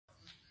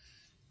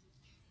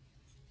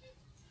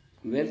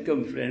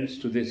Welcome friends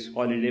to this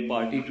holiday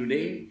party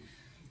today.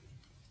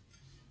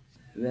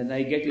 When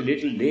I get a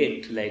little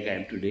late like I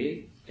am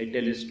today, I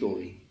tell a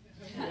story.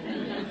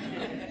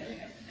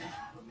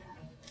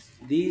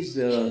 These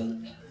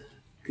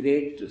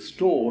great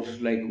stores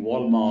like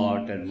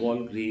Walmart and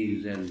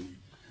Walgreens and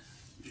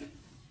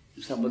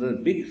some other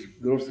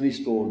big grocery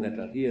stores that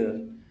are here,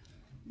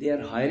 they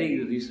are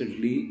hiring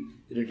recently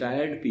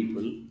retired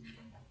people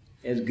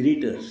as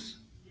greeters.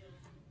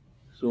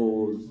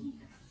 So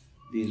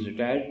these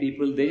retired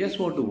people, they just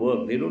want to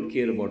work. They don't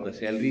care about the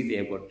salary. They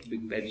have got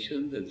big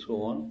pensions and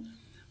so on.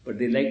 But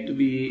they like to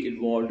be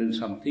involved in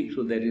something,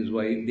 so that is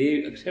why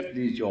they accept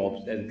these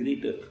jobs as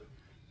greeters.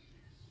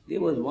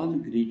 There was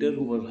one greeter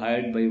who was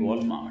hired by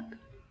Walmart.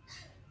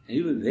 And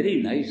he was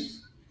very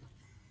nice.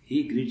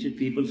 He greeted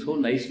people so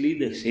nicely,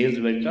 the sales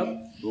went up.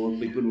 More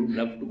people would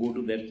love to go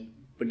to that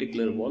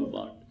particular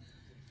Walmart.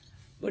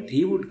 But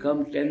he would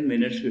come 10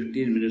 minutes,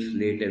 15 minutes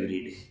late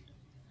every day.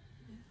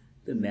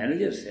 The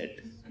manager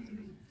said,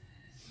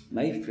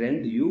 "My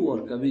friend, you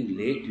are coming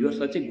late. You are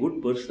such a good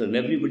person.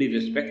 Everybody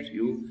respects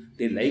you.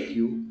 They like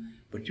you.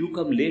 But you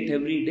come late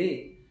every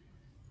day.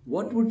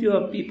 What would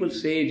your people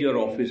say in your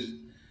office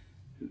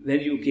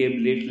when you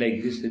came late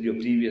like this in your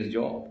previous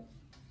job?"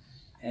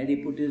 And he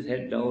put his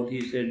head down.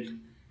 He said,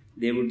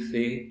 they would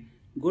say,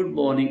 "Good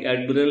morning,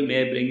 Admiral.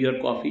 May I bring your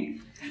coffee?"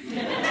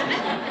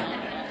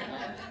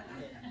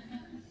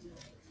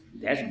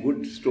 That's a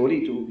good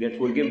story to get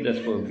forgiveness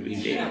for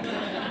being late.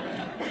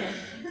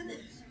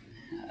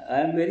 I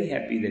am very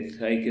happy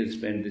that I can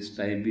spend this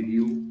time with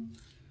you.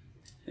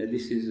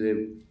 This is a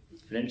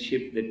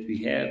friendship that we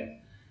have.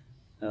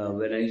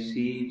 When I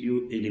see you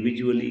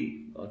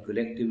individually or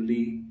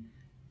collectively,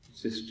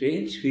 it's a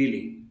strange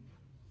feeling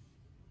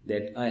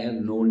that I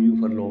have known you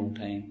for a long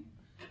time,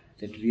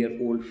 that we are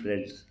old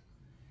friends.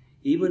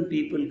 Even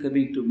people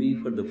coming to me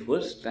for the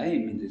first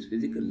time in this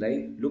physical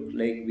life look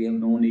like we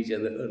have known each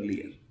other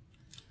earlier.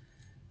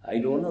 I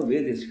don't know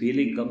where this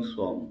feeling comes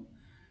from,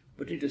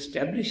 but it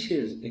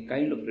establishes a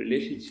kind of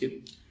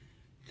relationship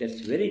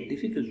that's very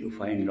difficult to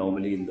find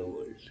normally in the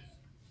world.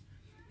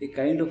 A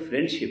kind of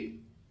friendship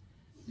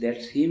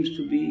that seems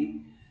to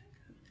be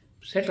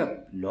set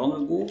up long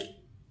ago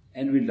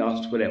and will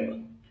last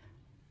forever.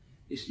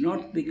 It's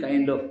not the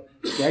kind of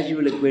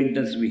casual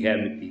acquaintance we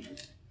have with people.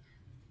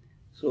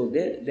 So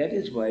that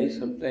is why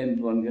sometimes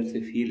one gets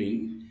a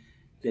feeling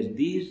that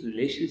these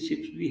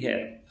relationships we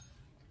have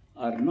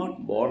are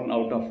not born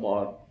out of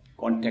our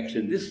contacts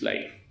in this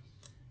life.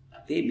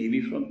 They may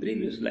be from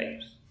previous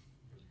lives.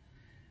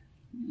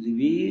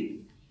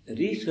 We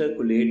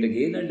recirculate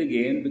again and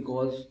again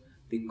because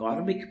the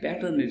karmic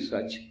pattern is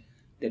such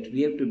that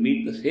we have to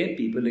meet the same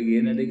people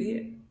again and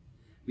again.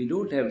 We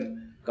don't have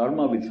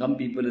karma with some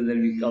people and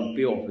then we can't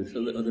pay off with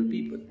other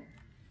people.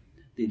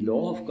 The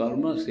law of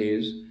karma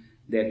says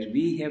that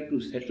we have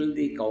to settle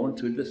the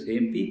accounts with the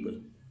same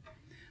people.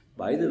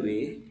 By the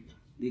way,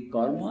 the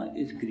karma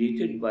is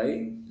created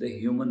by the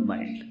human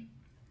mind.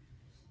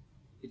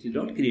 It is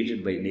not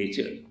created by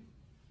nature.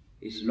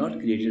 It's not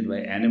created by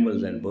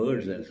animals and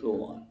birds and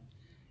so on.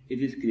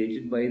 It is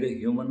created by the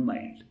human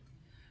mind.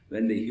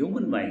 When the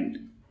human mind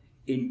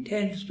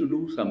intends to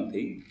do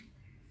something,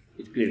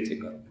 it creates a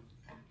karma.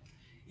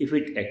 If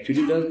it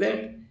actually does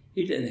that,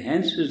 it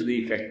enhances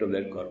the effect of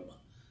that karma.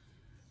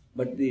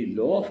 But the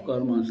law of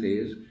karma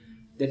says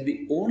that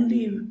the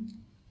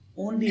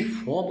only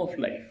form of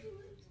life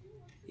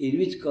in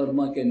which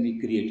karma can be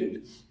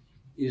created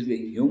is the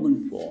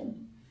human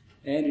form,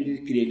 and it is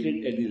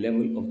created at the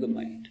level of the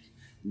mind,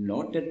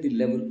 not at the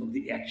level of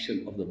the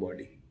action of the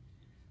body.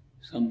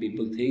 Some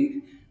people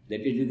think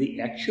that it is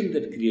the action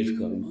that creates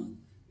karma.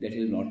 That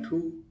is not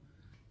true.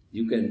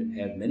 You can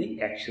have many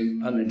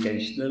actions,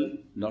 unintentional,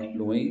 not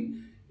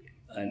knowing,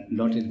 and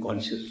not in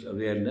conscious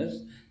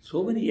awareness.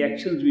 So many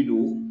actions we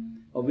do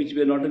of which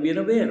we are not even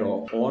aware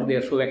of, or they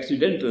are so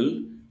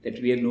accidental that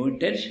we have no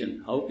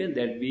intention. How can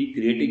that be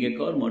creating a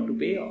karma to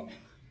pay off?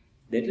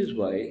 That is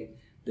why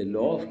the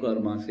law of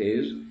karma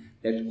says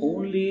that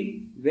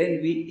only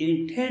when we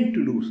intend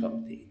to do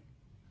something,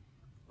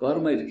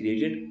 karma is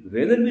created,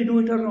 whether we do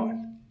it or not.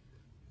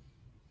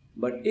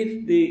 But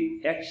if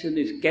the action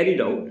is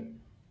carried out,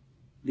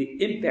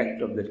 the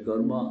impact of that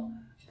karma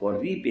for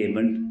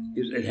repayment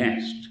is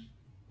enhanced.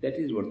 That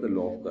is what the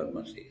law of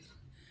karma says.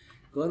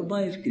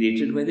 Karma is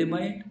created by the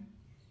mind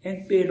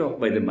and paid off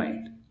by the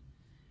mind.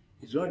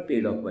 It's not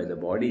paid off by the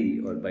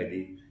body or by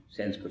the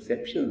sense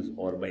perceptions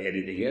or by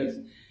anything else.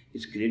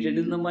 It's created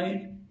in the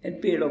mind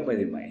and paid off by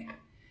the mind.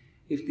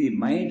 If the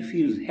mind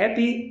feels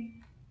happy,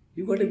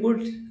 you got a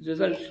good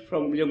result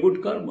from your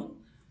good karma.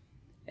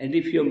 And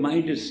if your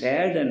mind is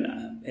sad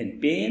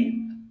and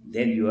pain,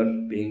 then you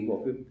are paying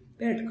off a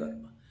bad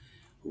karma.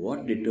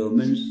 What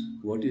determines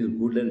what is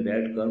good and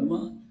bad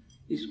karma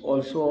is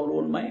also our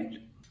own mind.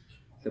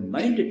 The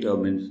mind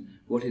determines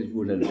what is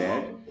good and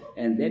bad,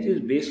 and that is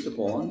based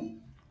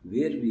upon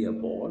where we are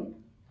born,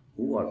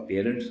 who our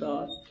parents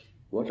are,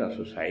 what our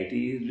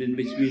society is in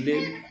which we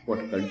live,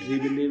 what country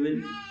we live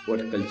in,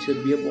 what culture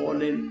we are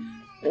born in.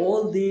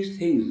 All these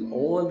things,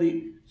 all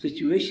the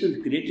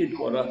situations created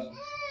for us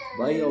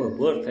by our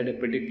birth at a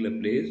particular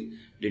place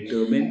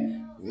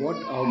determine what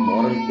our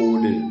moral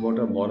code is, what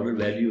our moral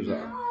values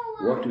are,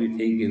 what we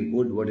think is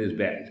good, what is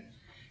bad.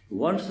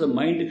 Once the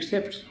mind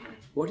accepts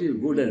what is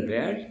good and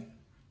bad,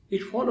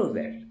 it follows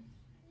that.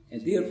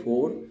 And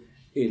therefore,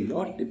 a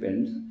lot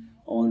depends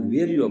on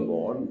where you are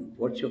born,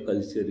 what your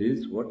culture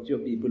is, what your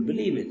people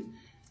believe in.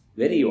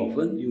 Very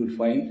often you will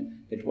find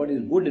that what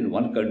is good in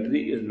one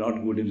country is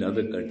not good in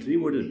another country,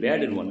 what is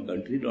bad in one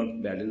country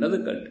not bad in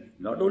another country.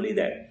 Not only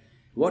that,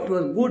 what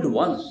was good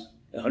once,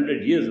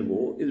 100 years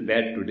ago, is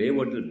bad today,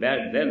 what was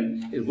bad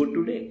then is good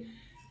today.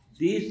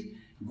 These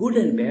good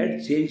and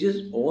bad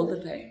changes all the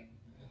time.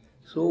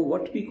 So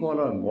what we call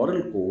our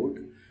moral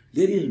code,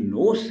 there is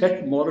no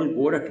set moral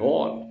code at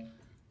all.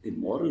 The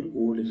moral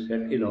code is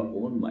set in our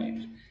own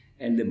minds,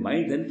 and the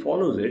mind then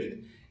follows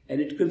it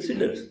and it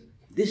considers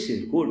this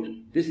is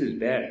good, this is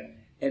bad,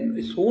 and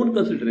its own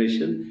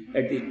consideration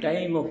at the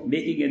time of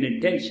making an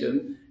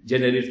intention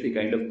generates the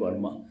kind of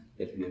karma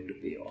that we have to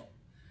pay off.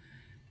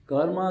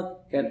 Karma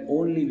can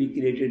only be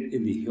created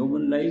in the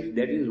human life.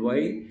 That is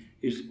why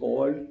it's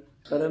called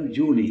karam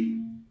juni.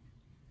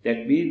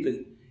 That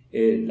means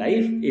a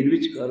life in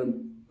which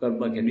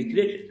karma can be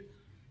created.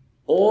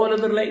 All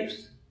other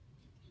lives,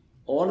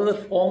 all other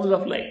forms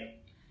of life,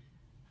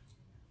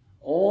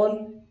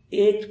 all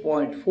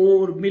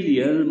 8.4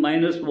 million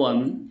minus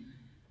 1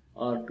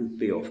 are to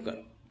pay off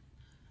karma.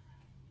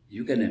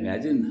 You can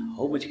imagine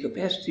how much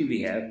capacity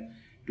we have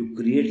to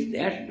create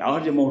that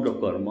large amount of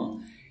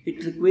karma.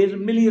 It requires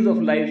millions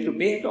of lives to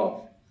pay it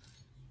off.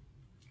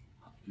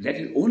 That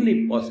is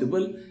only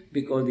possible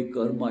because the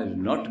karma is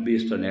not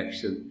based on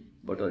action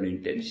but on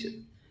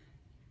intention.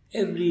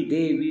 Every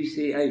day we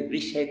say, I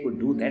wish I could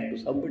do that to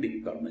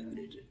somebody, karma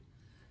created.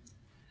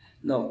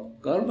 Now,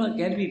 karma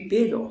can be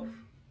paid off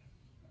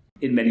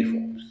in many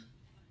forms.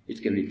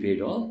 It can be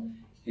paid off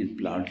in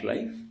plant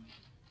life.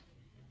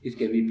 It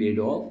can be paid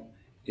off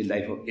in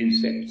life of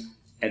insects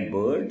and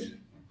birds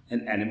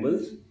and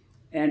animals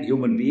and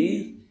human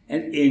beings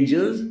and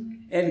angels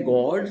and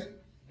gods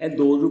and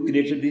those who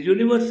created these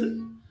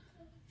universes.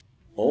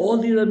 All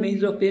these are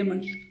means of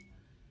payment.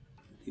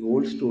 The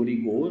old story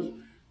goes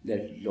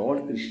that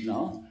Lord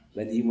Krishna,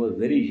 when he was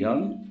very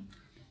young,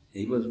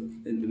 he was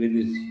with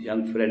his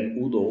young friend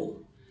Udo,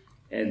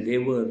 and they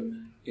were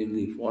in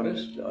the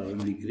forest or in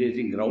the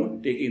grazing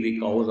ground, taking the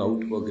cows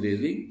out for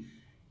grazing.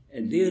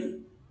 And there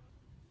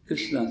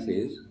Krishna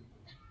says,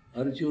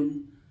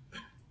 Arjun,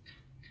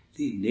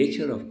 the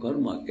nature of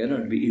karma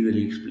cannot be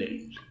easily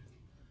explained.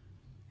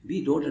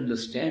 We don't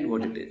understand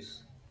what it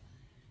is.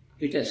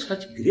 It has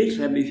such great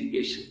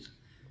ramifications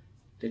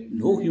that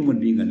no human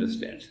being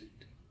understands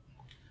it.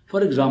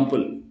 For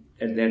example,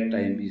 at that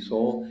time we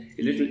saw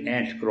a little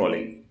ant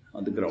crawling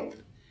on the ground.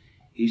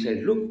 He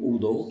said, look,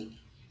 Udo,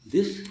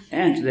 this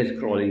ant that's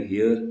crawling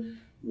here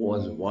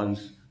was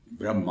once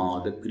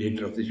Brahma, the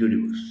creator of this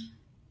universe.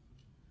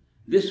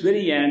 This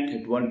very ant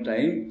at one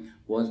time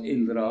was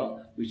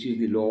Indra, which is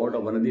the lord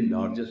of one of the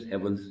largest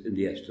heavens in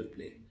the astral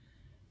plane.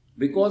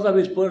 Because of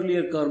his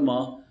earlier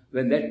karma,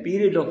 when that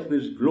period of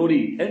his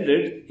glory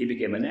ended, he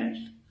became an ant.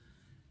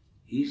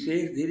 He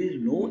says there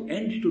is no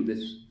end to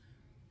this,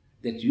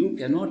 that you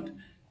cannot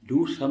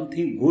do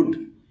something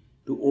good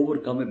to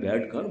overcome a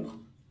bad karma.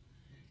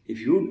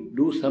 If you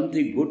do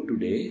something good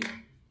today,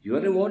 you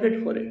are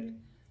rewarded for it.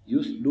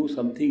 You do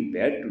something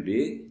bad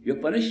today, you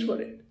are punished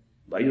for it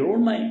by your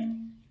own mind.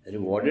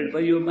 Rewarded by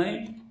your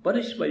mind,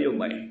 punished by your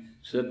mind.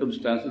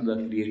 Circumstances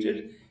are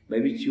created by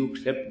which you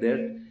accept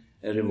their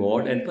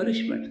reward and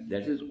punishment.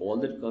 That is all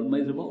that karma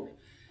is about.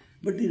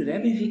 But the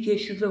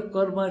ramifications of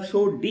karma are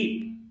so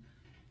deep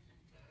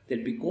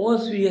that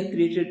because we have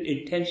created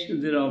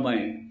intentions in our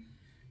mind,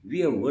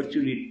 we are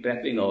virtually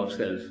trapping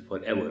ourselves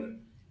forever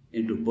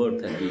into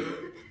birth and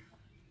rebirth.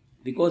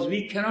 Because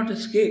we cannot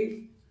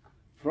escape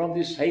from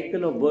the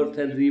cycle of birth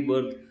and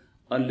rebirth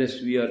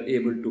unless we are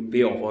able to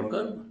pay off our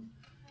karma.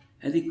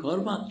 And the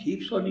karma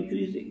keeps on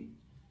increasing.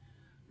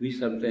 We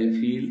sometimes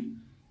feel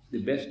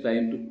the best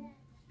time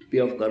to pay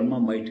off karma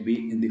might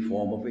be in the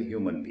form of a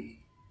human being.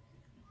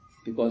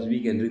 Because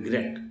we can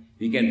regret,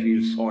 we can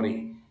feel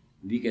sorry,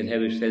 we can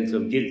have a sense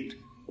of guilt.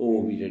 Oh,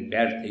 we did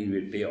bad things,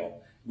 we'll pay off.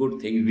 Good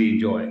things we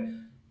enjoy.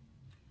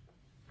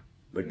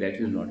 But that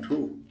is not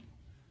true.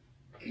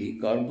 The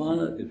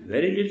karma is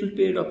very little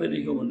paid off in a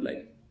human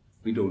life.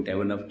 We don't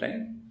have enough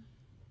time.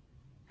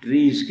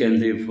 Trees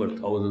can live for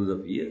thousands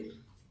of years.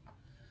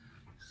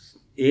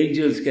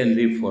 Angels can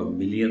live for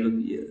millions of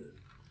years.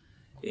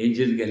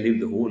 Angels can live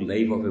the whole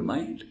life of a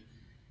mind.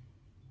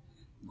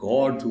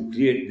 God who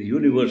created the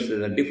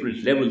universes at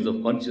different levels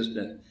of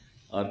consciousness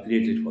are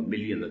created for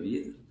millions of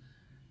years.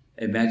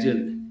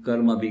 Imagine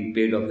karma being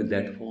paid off in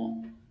that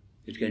form.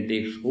 It can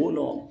take so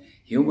long.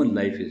 Human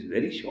life is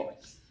very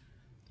short.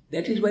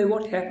 That is why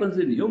what happens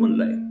in human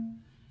life,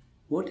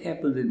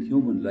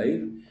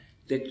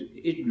 that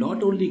it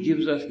not only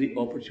gives us the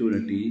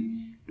opportunity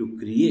to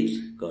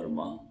create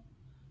karma,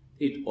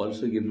 it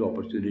also gives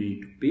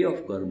opportunity to pay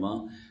off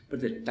karma,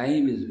 but the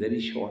time is very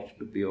short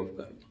to pay off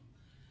karma.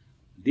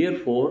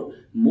 Therefore,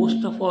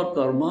 most of our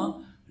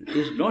karma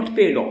is not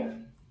paid off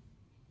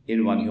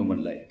in one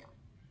human life,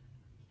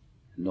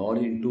 nor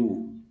in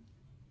two,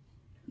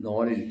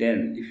 nor in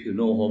 10. If you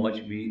know how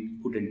much we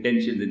put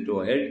intentions into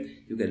our head,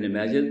 you can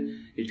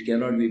imagine it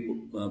cannot be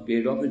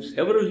paid off in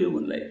several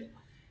human lives.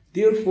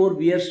 Therefore,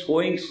 we are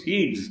sowing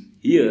seeds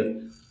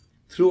here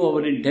through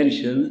our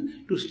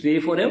intention to stay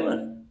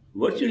forever,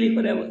 virtually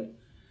forever.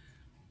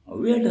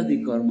 Where does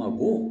the karma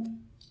go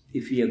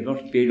if we have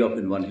not paid off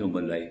in one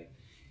human life?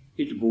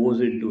 It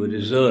goes into a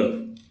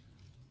reserve.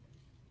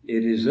 A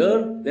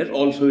reserve that's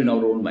also in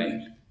our own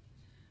mind.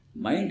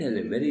 Mind has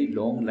a very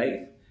long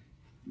life,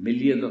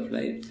 millions of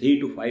lives, 3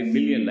 to 5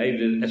 million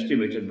lives is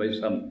estimated by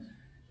some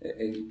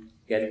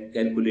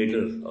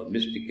calculators or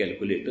mystic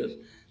calculators.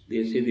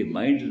 They say the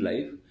mind's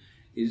life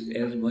is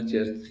as much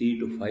as 3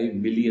 to 5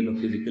 million of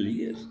physical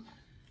years.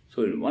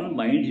 So in one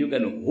mind you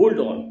can hold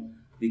on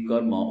the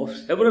karma of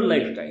several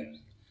lifetimes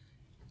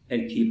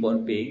and keep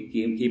on paying,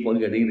 keep on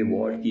getting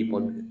reward, keep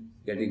on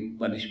getting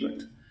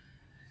punishment.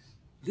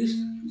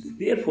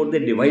 Therefore they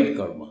divide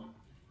karma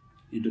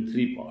into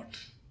 3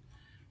 parts.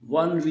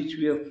 One which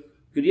we have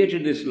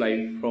created this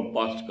life from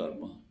past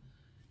karma,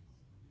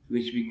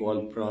 which we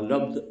call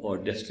pralabdha or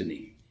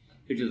destiny.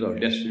 It is our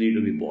destiny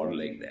to be born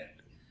like that.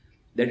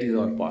 That is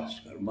our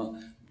past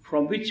karma,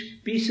 from which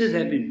pieces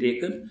have been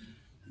taken,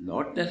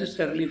 not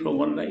necessarily from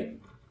one life,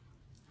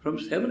 from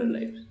several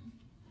lives.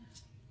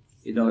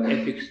 In our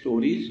epic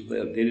stories,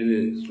 where there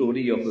is a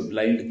story of a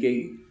blind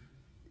king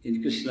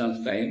in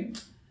Krishna's time,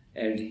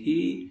 and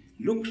he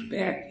looks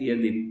back, he has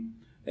the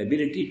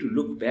ability to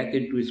look back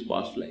into his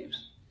past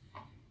lives.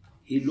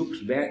 He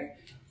looks back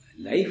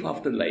life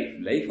after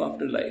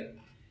life,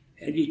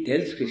 and he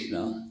tells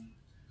Krishna,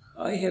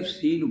 I have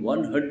seen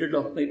 100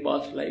 of my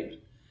past lives.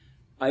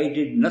 I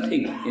did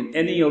nothing in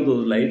any of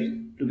those lives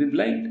to be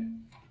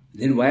blind.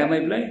 Then why am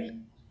I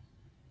blind?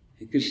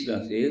 And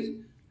Krishna says,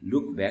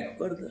 look back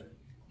further.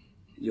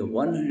 Your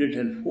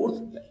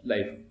 104th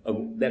life,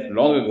 that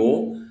long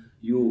ago,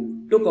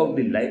 you took out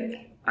the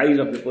eyes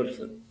of the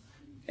person,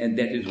 and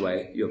that is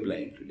why you are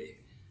blind today.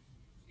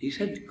 He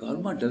said,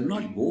 karma does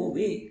not go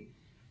away.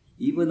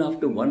 Even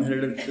after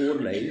 104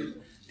 lives,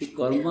 the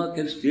karma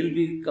can still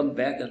come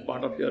back as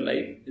part of your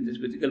life in this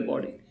physical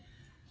body.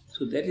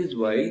 So that is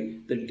why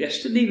the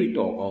destiny we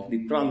talk of,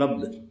 the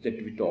pralabdha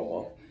that we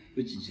talk of,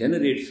 which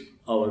generates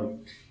our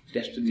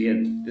destiny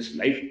and this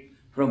life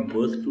from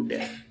birth to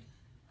death,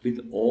 with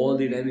all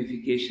the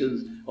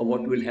ramifications of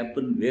what will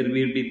happen, where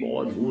we will be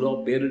born, who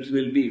our parents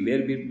will be,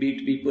 where we will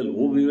meet people,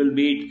 who we will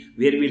meet,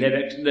 where we will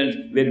have accidents,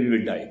 where we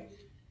will die.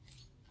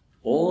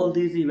 All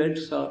these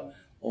events are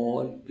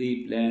all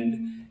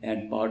pre-planned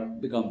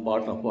and become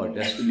part of our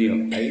destiny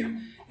of life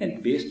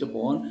and based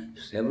upon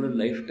several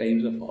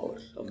lifetimes of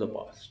ours, of the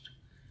past.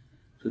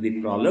 So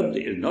the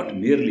pralabdha is not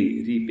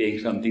merely repaying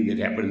something that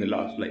happened in the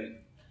last life.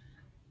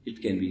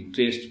 It can be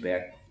traced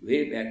back,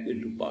 way back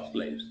into past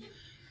lives.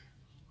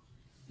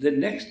 The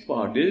next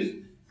part is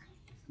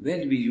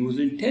when we use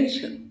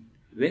intention.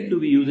 When do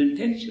we use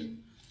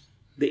intention?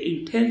 The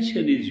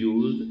intention is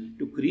used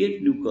to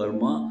create new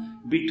karma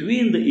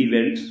between the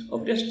events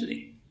of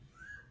destiny.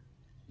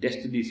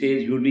 Destiny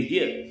says you'll be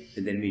here,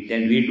 and then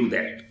we do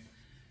that.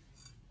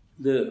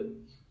 The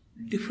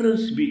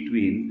difference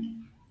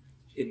between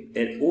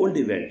an old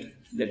event,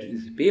 that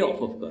is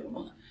payoff of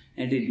karma,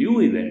 and a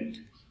new event,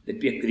 that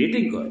we are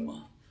creating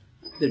karma,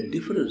 the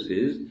difference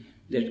is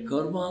that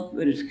karma,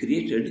 when it's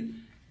created,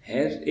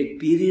 has a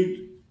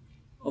period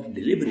of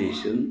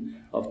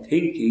deliberation, of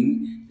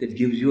thinking, that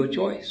gives you a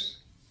choice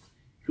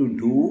to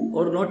do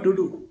or not to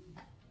do.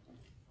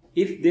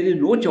 If there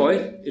is no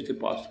choice, it's a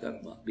past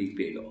karma being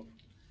paid off.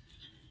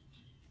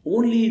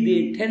 Only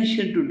the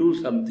intention to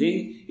do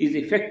something is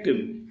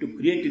effective to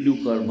create a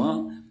new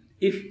karma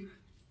if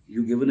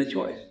you're given a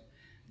choice.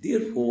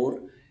 Therefore,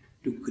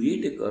 to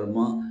create a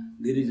karma,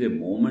 there is a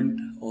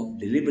moment of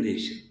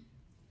deliberation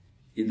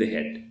in the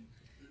head.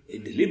 A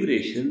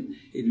deliberation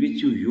in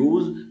which you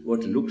use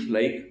what looks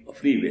like a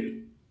free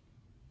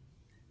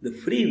will. The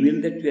free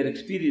will that we are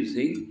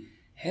experiencing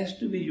has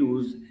to be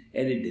used,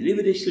 and a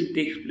deliberation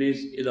takes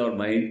place in our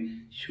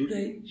mind. Should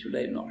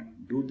I not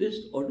do this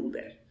or do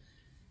that?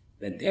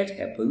 When that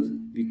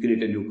happens, we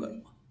create a new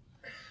karma.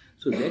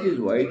 So that is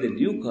why the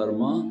new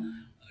karma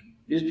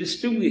is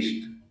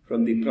distinguished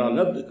from the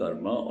pralabdha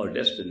karma or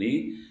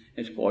destiny.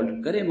 It's called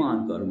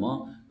kareman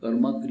karma,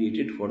 karma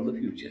created for the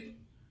future.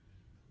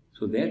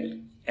 So that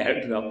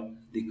adds up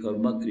the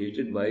karma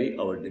created by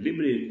our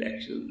deliberate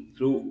action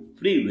through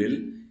free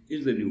will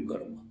is the new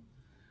karma.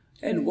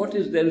 And what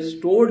is then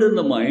stored in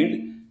the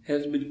mind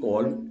has been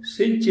called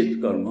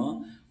sinchit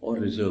karma or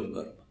reserve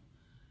karma.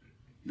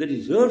 The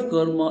reserve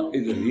karma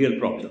is a real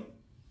problem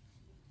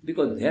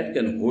because that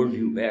can hold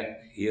you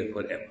back here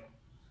forever.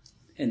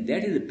 And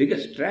that is the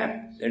biggest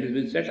trap that has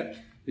been set up,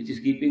 which is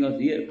keeping us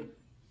here.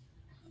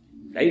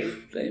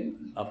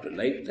 Lifetime after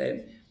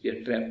lifetime, we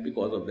are trapped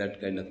because of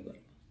that kind of karma.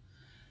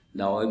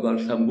 Now I got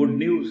some good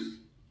news.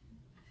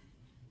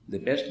 The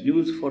best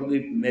news for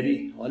the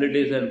merry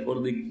holidays and for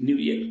the new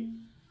year.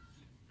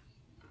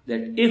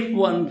 that if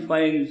one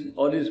finds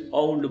or is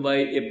found by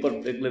a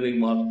perfect living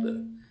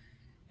master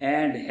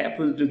and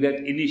happens to get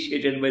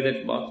initiated by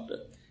that master,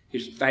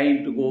 it's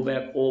time to go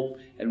back home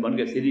and one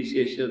gets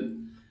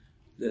initiation,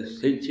 the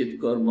Sinchit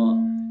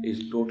karma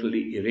is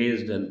totally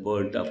erased and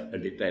burnt up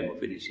at the time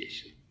of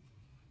initiation.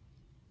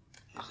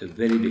 It's a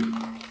very big.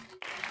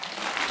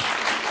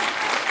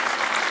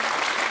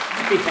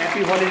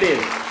 Happy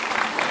holidays.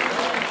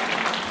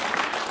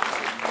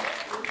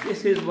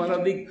 This is one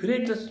of the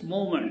greatest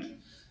moments,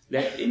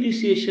 that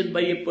initiation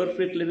by a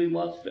perfect living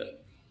master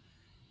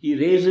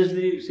erases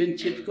the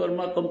Sinchit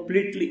karma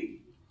completely.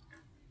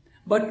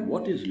 But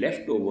what is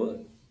left over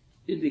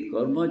is the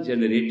karma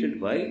generated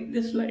by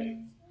this life.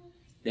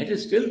 That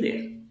is still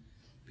there.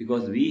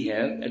 Because we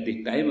have, at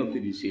the time of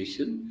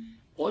initiation,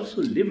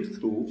 also lived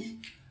through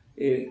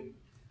a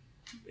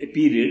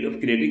period of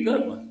creating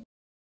karma.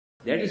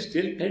 That is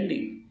still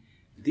pending.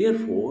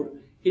 Therefore,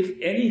 if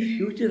any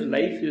future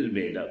life is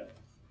made up,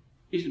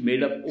 it's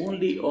made up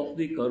only of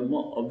the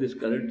karma of this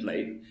current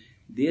life.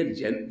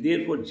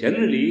 Therefore,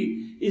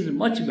 generally, is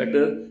much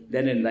better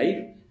than a life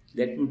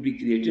that would be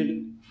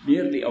created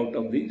merely out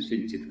of the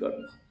Sinchit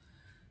karma.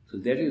 So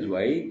that is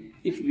why,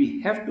 if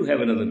we have to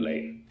have another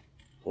life,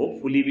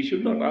 hopefully we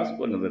should not ask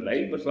for another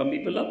life, but some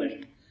people love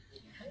it.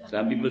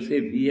 Some people say,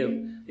 we have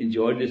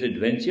enjoyed this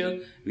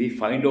adventure, we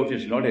find out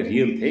it's not a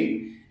real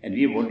thing, and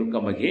we want to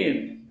come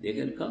again, they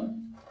can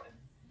come.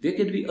 There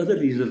can be other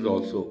reasons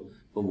also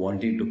for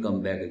wanting to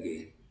come back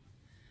again.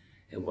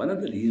 And one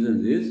of the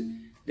reasons is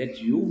that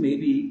you may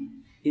be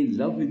in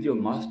love with your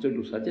master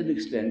to such an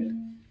extent,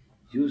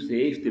 you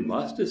say, if the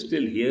master is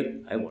still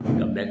here, I want to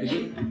come back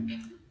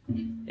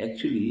again.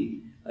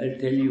 Actually, I'll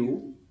tell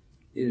you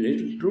a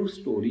little true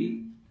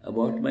story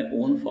about my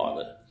own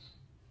father.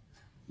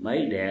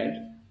 My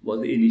dad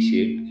was the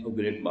initiate of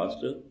great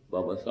master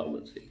Baba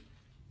Sawan Singh.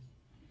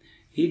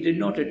 He did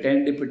not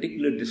attend a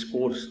particular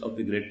discourse of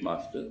the great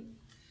master,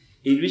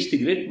 in which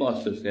the great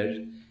master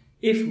said,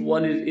 if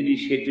one is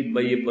initiated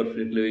by a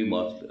perfect living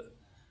master,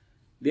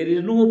 there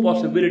is no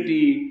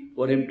possibility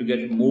for him to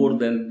get more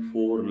than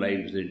 4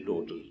 lives in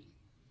total.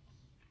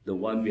 The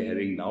one we are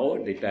having now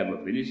at the time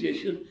of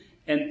initiation,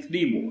 and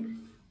 3 more,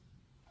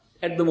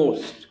 at the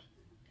most.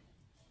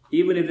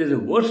 Even if there is a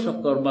worst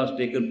of karma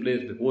taken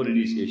place before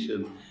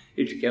initiation,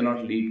 it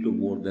cannot lead to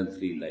more than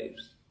 3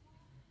 lives.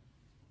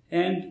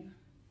 And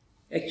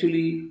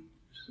actually,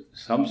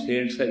 some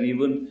saints have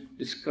even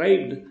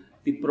described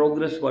the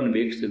progress one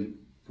makes in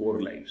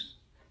 4 lives.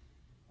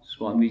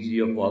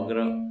 Swamiji of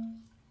Agra,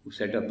 who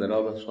set up the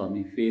Radha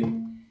Swami faith,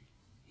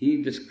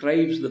 he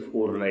describes the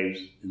 4 lives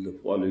in the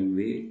following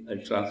way.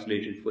 I'll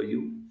translate it for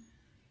you.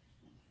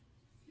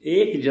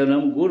 एक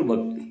जन्म गुर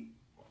भक्ति,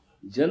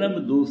 जन्म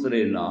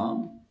दूसरे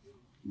नाम,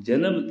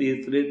 जन्म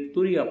तीसरे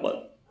तुरिया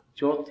पद,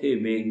 चौथे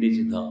में निज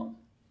धाम.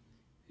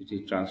 It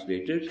is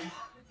translated,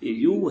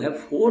 you have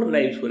 4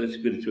 lives for a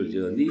spiritual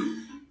journey.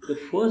 The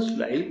first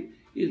life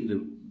is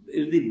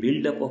the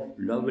build-up of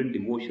love and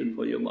devotion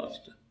for your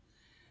master.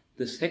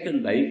 The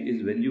second life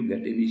is when you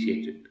get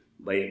initiated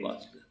by a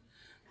master.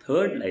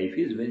 Third life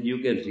is when you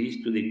can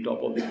reach to the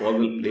top of the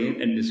causal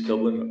plane and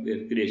discover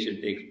where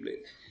creation takes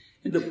place.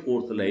 In the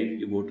 4th life,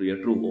 you go to your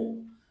true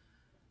home.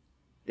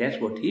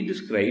 That's what he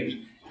describes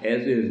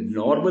as a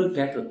normal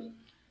pattern.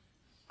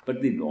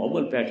 But the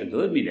normal pattern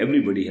doesn't mean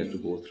everybody has to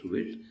go through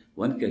it.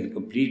 One can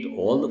complete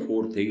all the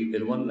 4 things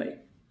in one life.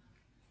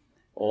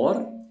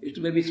 Or it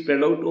may be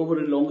spread out over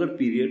a longer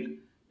period.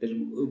 That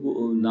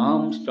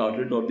Naam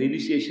started, or the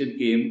initiation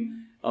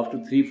came after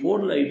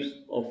 3-4 lives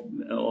of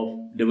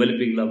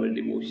developing love and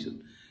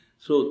devotion.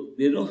 So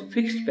there is no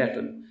fixed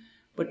pattern.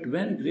 But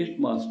when Great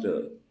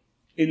Master,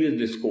 in his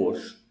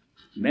discourse,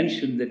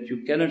 mentioned that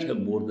you cannot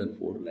have more than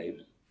 4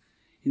 lives,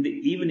 in the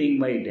evening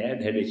my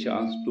dad had a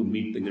chance to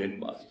meet the Great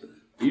Master.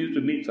 He used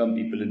to meet some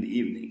people in the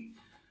evening.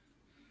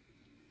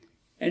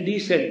 And he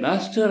said,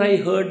 Master, I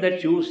heard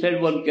that you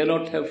said one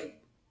cannot have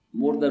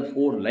more than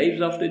 4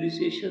 lives after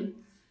initiation.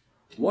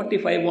 What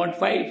if I want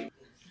 5?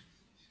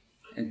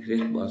 And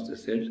Great Master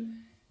said,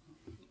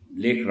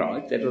 Lake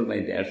Raj, that was my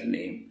dad's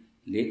name,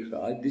 Lake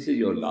Raj, this is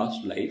your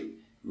last life.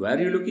 Where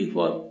are you looking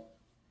for?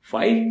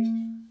 5?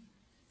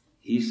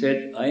 He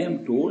said, I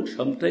am told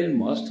sometimes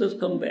masters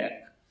come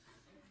back.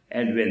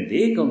 And when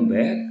they come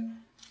back,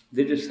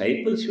 the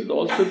disciples should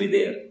also be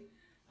there.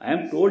 I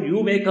am told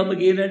you may come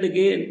again and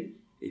again.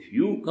 If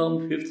you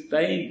come 5th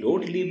time,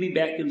 don't leave me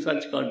back in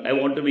such condition. I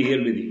want to be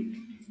here with you.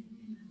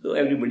 So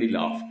everybody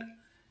laughed.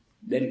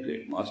 Then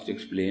Great Master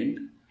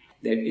explained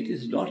that it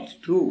is not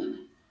true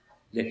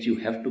that you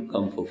have to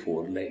come for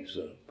 4 lives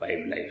or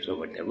 5 lives or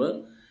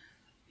whatever.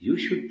 You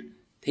should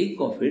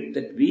think of it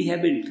that we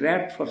have been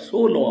trapped for so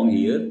long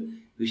here,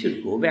 we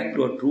should go back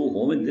to our true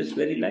home in this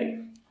very life.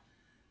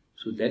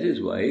 So that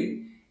is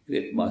why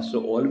Great Master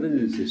always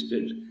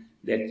insisted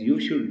that you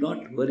should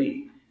not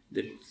worry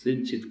that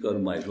Sinchit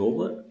karma is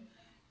over.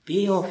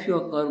 Pay off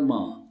your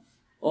karma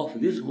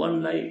of this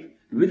one life,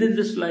 within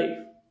this life,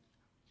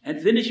 and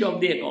finish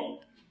off the account.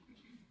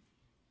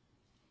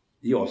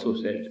 He also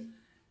said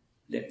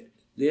that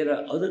there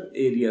are other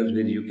areas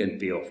where you can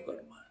pay off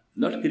karma.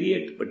 Not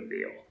create, but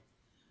pay off.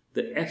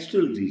 The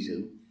astral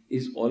region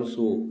is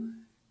also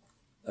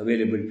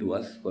available to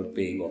us for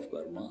paying off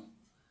karma.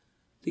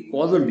 The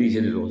causal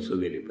region is also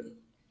available.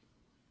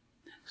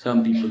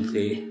 Some people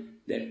say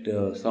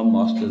that some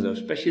masters have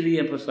specially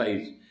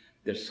emphasized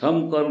that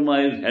some karma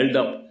is held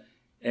up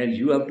and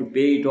you have to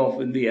pay it off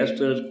in the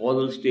astral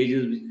causal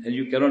stages, and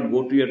you cannot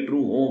go to your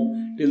true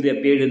home till they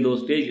are paid in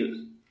those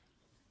stages.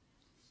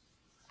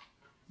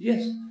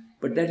 Yes,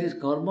 but that is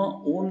karma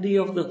only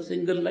of the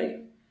single life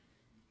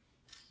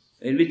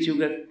in which you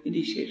get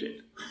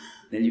initiated.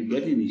 When you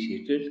get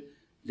initiated,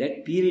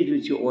 that period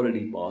which you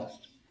already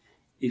passed,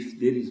 if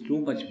there is too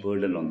much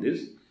burden on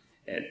this,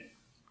 and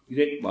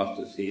great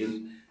master says,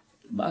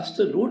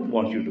 Master don't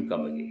want you to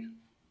come again.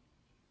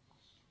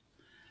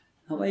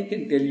 Now I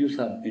can tell you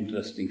some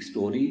interesting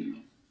story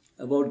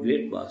about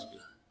great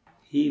master.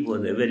 He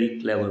was a very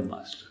clever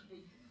master,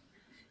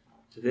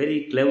 a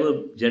very clever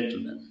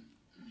gentleman.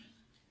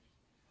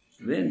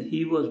 When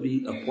he was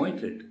being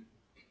appointed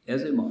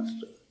as a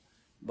master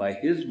by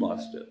his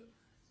master,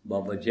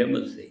 Baba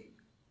Jamal Singh,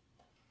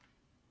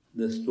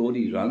 the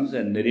story runs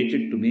and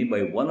narrated to me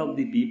by one of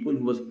the people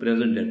who was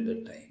present at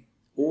that time.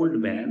 Old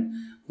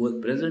man who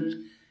was present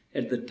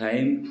at the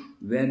time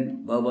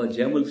when Baba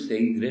Jamal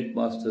Singh, great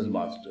master's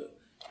master,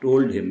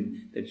 told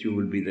him that you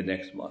will be the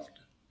next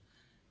master.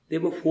 There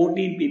were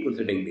 14 people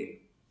sitting there.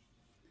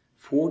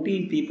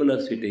 14 people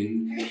are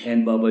sitting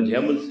and Baba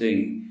Jamal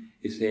Singh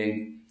is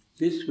saying,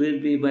 this will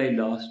be my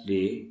last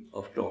day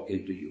of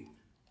talking to you.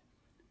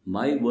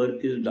 My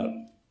work is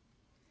done.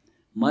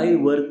 My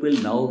work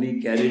will now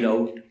be carried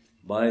out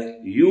by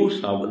you,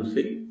 Sawan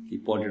Singh. He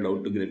pointed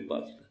out to great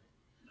master.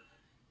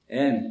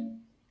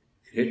 And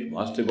great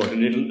master got a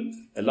little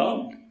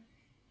alarmed.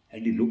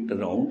 And he looked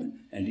around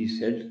and he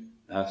said,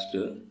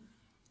 Master,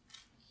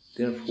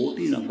 there are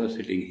 14 of us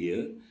sitting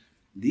here.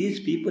 These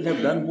people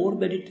have done more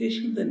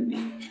meditation than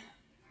me.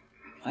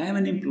 I am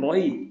an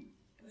employee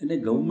in a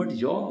government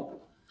job.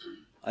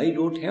 I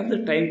don't have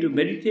the time to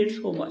meditate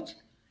so much.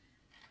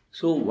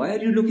 So why are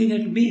you looking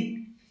at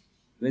me?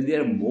 When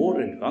there are more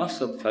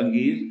advanced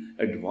satsanghis,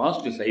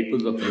 advanced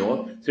disciples of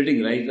yours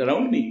sitting right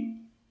around me.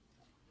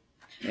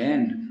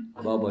 And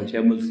Baba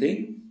Jamal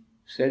Singh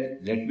said,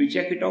 let me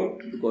check it out,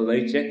 because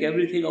I check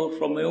everything out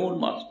from my own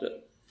master.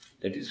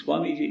 That is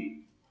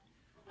Swamiji.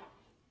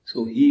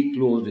 So he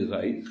closed his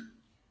eyes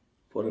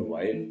for a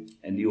while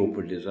and he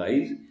opened his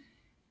eyes.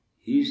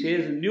 He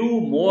says, new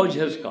Moj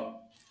has come.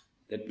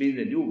 That means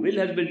the new will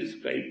has been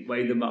described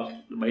by the master,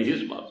 by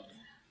his master.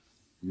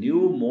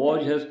 New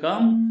Moj has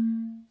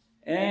come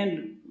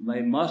and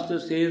my master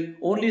says,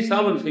 only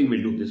Sawan Singh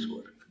will do this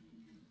work.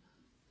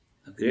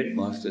 The great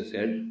master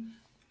said,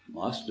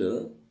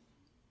 Master,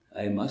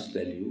 I must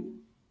tell you,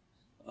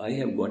 I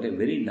have got a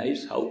very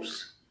nice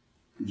house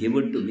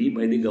given to me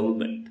by the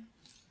government.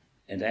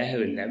 And I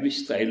have a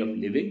lavish style of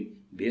living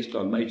based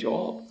on my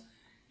job.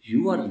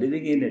 You are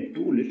living in a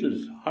two little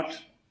hut.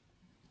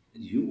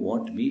 You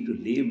want me to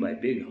leave my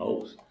big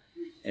house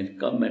and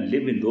come and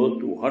live in those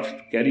two huts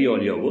to carry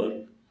on your work.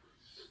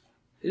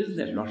 Isn't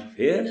that not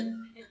fair?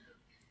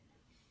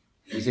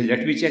 He said,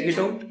 let me check it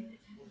out.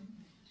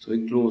 So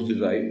he closed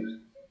his eyes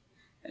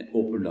and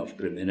opened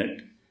after a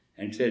minute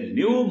and said,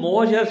 new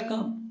Moj has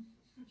come.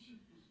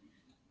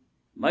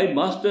 My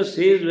master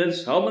says when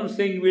Sawan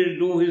Singh will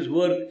do his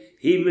work,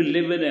 he will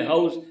live in a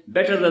house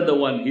better than the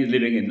one he is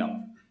living in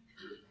now.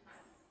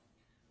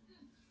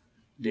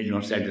 Did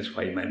not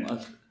satisfy my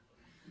master.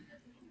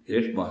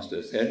 Great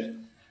master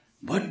said,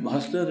 but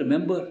master,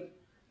 remember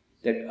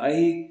that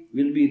I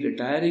will be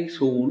retiring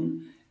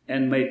soon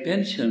and my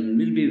pension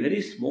will be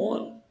very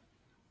small.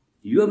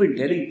 You have been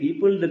telling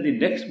people that the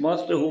next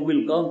master who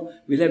will come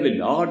will have a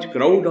large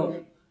crowd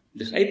of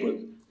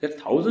disciples, that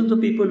thousands of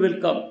people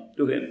will come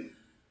to him.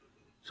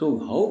 So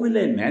how will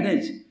I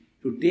manage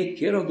to take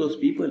care of those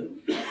people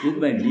with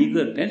my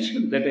meager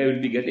pension that I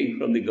will be getting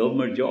from the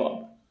government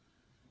job?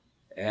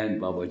 And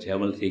Baba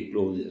Jamal Singh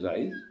closed his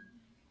eyes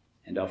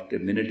and after a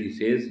minute he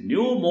says,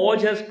 new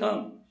Moj has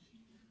come.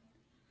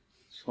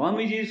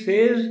 Swamiji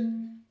says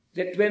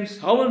that when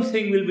Sawan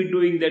Singh will be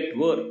doing that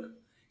work,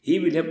 he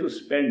will have to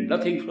spend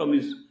nothing from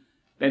his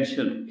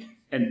pension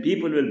and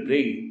people will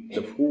bring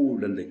the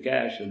food and the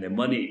cash and the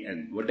money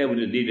and whatever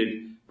is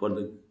needed for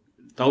the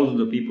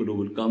thousands of people who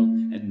will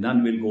come and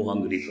none will go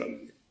hungry from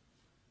here.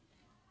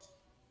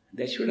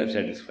 That should have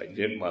satisfied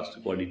great master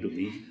according to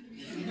me.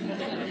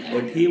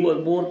 But he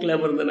was more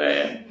clever than I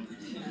am.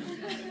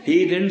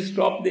 He didn't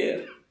stop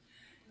there.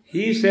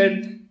 He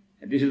said,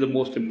 and this is the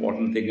most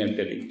important thing I am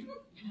telling you.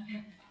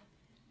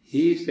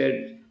 He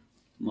said,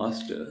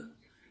 Master,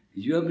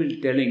 you have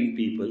been telling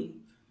people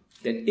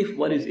that if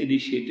one is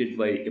initiated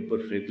by a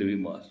perfect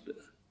living master,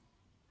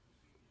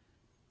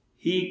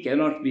 he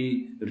cannot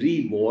be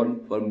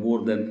reborn for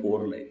more than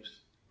 4 lives.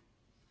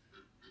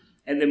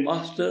 And the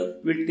master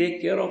will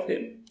take care of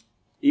him,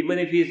 even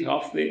if he is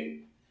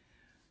halfway.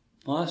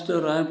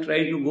 Master, I am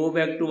trying to go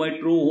back to my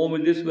true home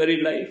in this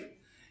very life.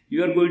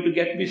 You are going to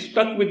get me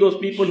stuck with those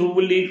people who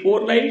will lead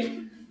 4 lives?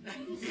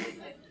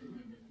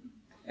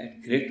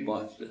 great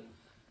master,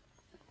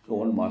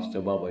 old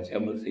master Baba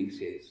Jamal Singh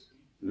says,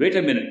 wait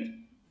a minute.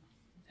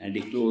 And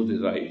he closed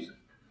his eyes.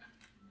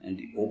 And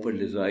he opened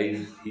his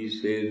eyes. He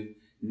said,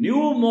 new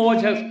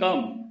Moj has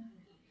come.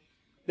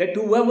 That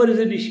whoever is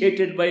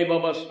initiated by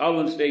Baba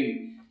Sawan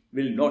Singh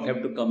will not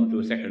have to come into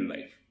a second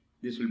life.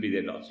 This will be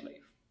their last life.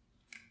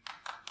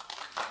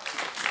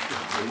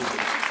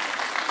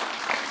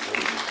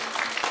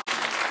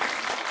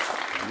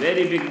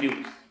 Very big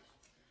news.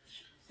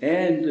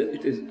 And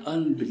it is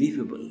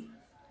unbelievable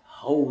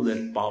how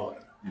that power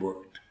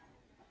worked.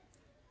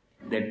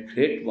 That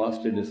great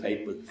master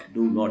disciples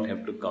do not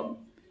have to come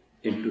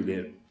into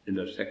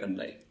their second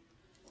life.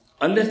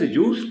 Unless they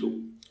choose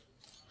to.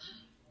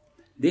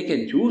 They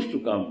can choose to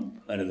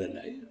come another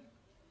life.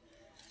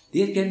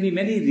 There can be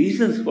many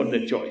reasons for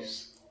the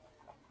choice.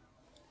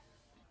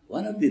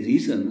 One of the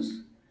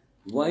reasons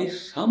why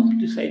some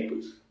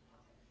disciples,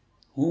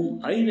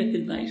 whom I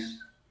recognize,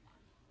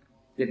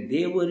 that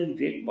they were in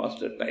great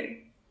master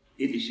time,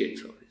 initiate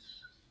service.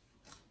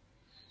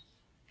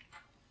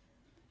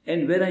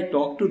 And when I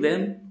talk to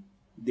them,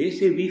 they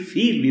say we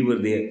feel we were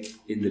there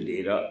in the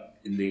Dera,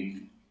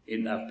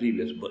 in our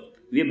previous birth.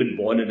 We have been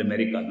born in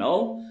America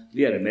now,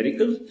 we are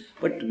Americans,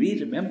 but we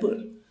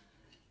remember.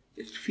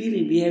 It's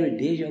feeling we have a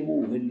deja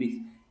vu when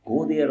we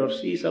go there or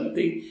see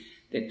something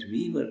that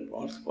we were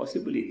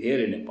possibly there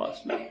in a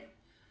past life.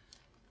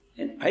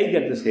 And I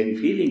get the same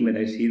feeling when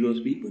I see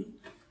those people.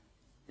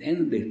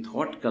 Then the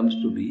thought comes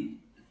to me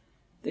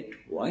that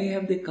why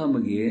have they come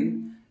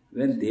again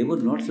when they were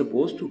not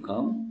supposed to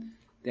come?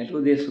 That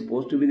was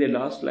supposed to be their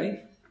last life.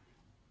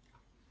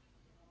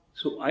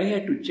 So I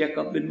had to check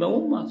up with my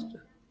own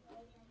master.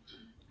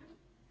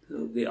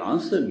 So the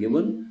answer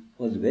given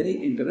was very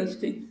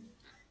interesting.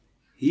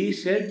 He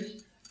said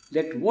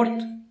that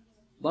what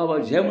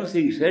Baba Jamal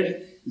Singh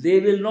said, they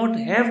will not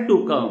have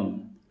to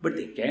come, but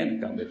they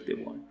can come if they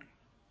want.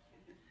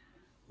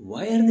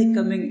 Why are they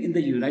coming in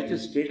the United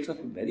States of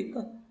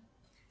America?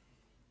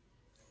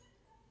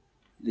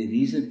 The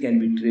reason can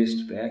be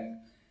traced back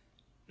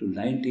to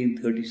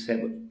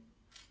 1937.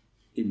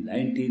 In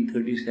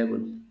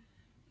 1937,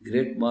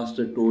 great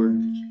master told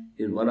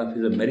one of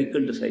his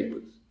American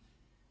disciples,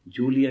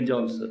 Julian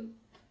Johnson,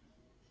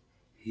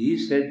 he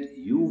said,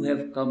 you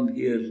have come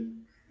here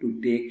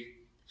to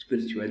take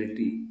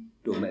spirituality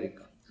to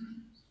America.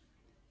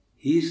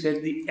 He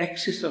said the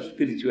axis of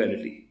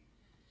spirituality,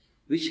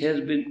 which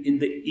has been in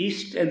the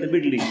East and the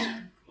Middle East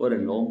for a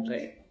long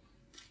time.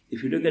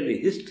 If you look at the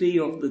history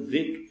of the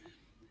great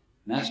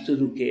masters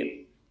who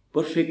came,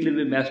 perfectly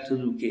the masters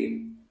who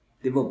came,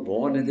 they were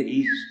born in the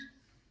East.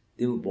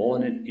 They were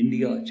born in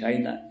India,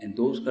 China, and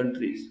those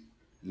countries,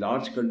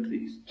 large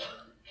countries.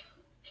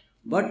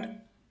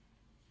 But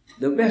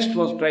the West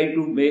was trying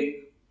to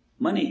make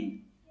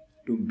money,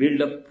 to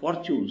build up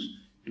fortunes,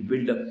 to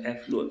build up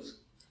affluence.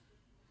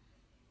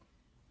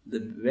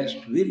 The West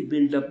will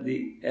build up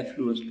the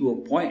affluence to a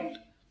point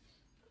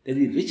that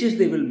the riches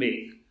they will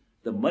make,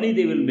 the money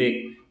they will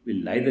make,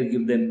 will neither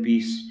give them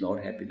peace nor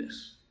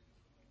happiness.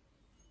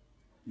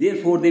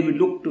 Therefore, they will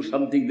look to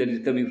something that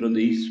is coming from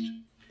the East,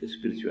 the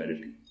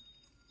spirituality.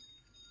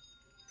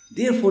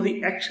 Therefore,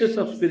 the axis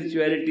of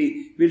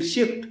spirituality will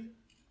shift.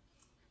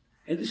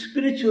 And the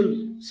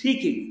spiritual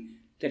seeking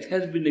that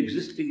has been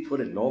existing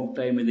for a long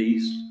time in the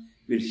East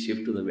will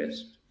shift to the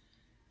West.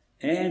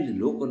 And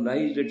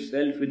localized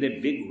itself in a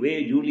big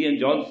way, Julian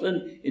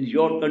Johnson, in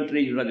your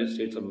country, United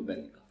States of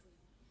America.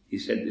 He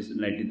said this in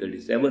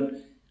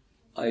 1937.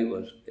 I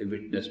was a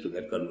witness to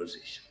that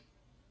conversation.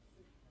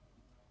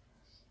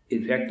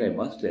 In fact, I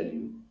must tell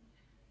you,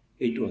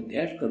 it was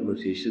that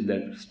conversation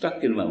that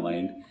stuck in my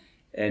mind,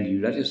 and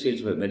United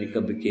States of America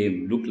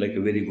looked like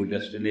a very good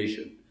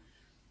destination.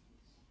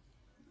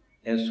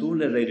 As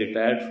soon as I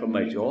retired from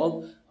my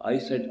job, I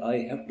said I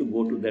have to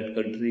go to that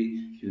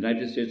country,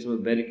 United States of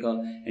America,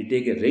 and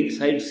take a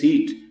ringside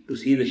seat to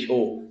see the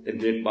show that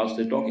great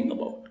master is talking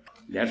about.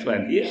 That's why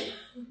I'm here.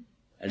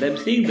 And I'm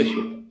seeing the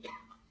show.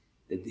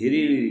 That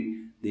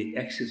really the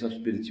axis of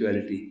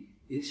spirituality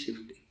is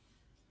shifting.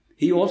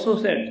 He also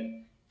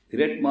said,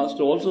 great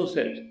master also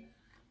said,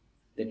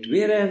 that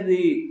whereas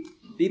the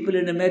people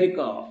in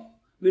America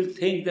will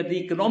think that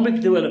the economic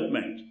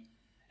development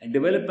and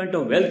development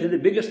of wealth is the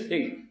biggest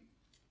thing,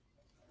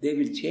 they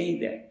will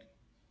change that.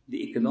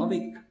 The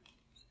economic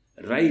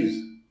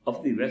rise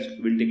of the West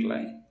will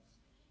decline.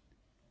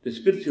 The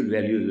spiritual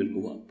values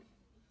will go up.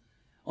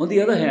 On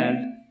the other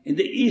hand, in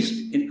the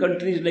East, in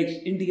countries like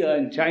India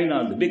and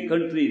China, the big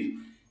countries,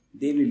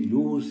 they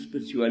will lose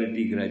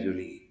spirituality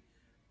gradually.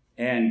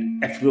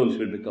 And affluence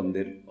will become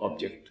their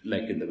object,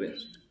 like in the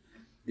West.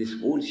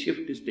 This whole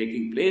shift is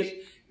taking place.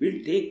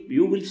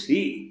 You will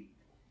see.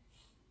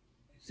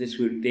 This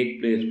will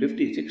take place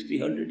 50, 60,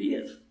 100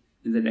 years.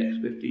 In the next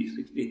 50,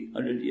 60,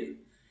 100 years.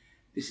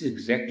 This is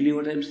exactly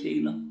what I'm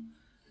saying now.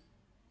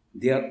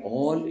 They are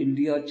all,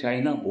 India,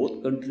 China,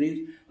 both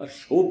countries are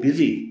so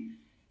busy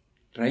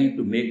trying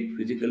to make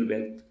physical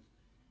wealth.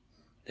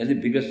 That's the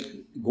biggest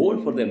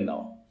goal for them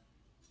now.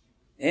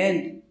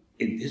 And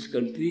in this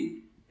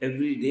country,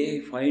 every day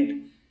I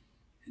find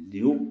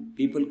new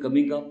people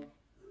coming up,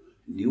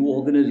 new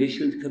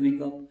organizations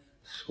coming up,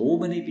 so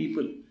many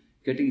people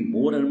getting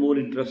more and more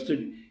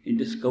interested in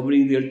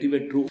discovering the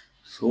ultimate truth.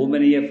 So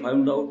many have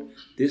found out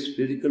this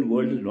physical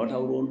world is not our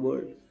own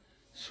world.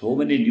 So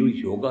many new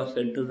yoga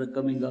centers are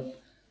coming up.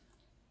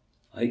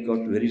 I got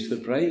very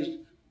surprised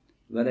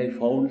when I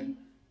found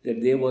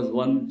that there was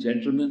one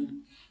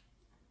gentleman,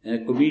 a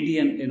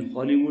comedian in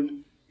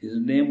Hollywood. His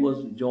name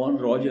was John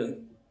Roger.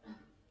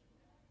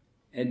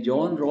 And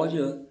John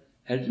Roger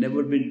had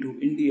never been to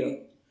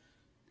India,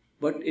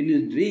 but in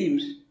his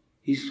dreams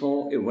he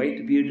saw a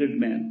white bearded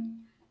man.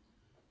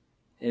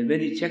 And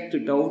when he checked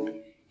it out,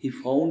 he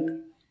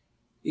found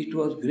it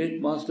was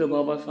Great Master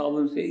Baba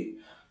Sahib Singh.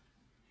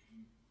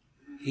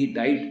 He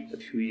died a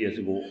few years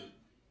ago.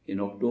 In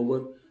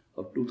October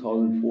of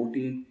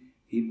 2014,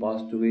 he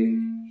passed away.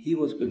 He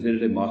was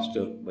considered a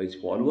master by his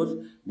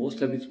followers.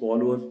 Most of his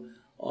followers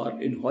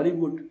are in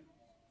Hollywood,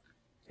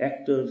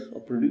 actors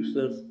or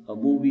producers of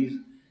movies,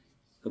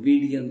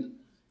 comedians.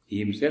 He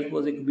himself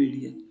was a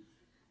comedian.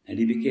 And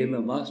he became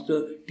a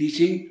master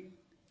teaching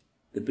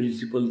the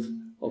principles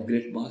of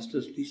great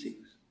masters'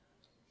 teachings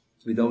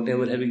without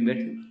ever having met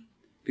him.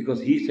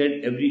 Because he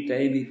said every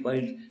time he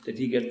finds that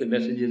he gets the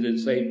messages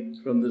inside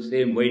from the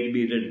same white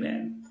bearded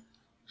man.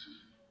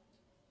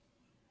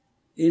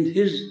 In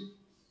his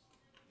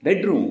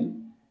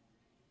bedroom,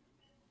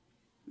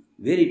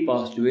 where he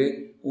passed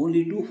away,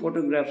 only 2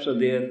 photographs are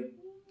there,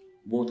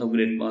 both of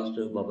great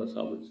master Baba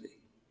Sahib Singh,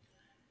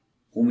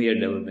 whom he had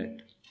never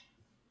met.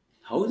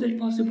 How is it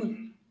possible?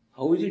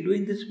 How is he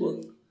doing this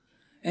work?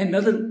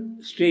 Another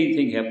strange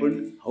thing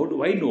happened. How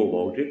do I know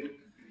about it?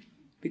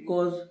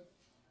 Because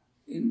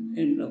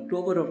in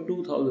October of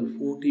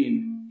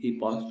 2014, he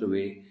passed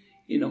away.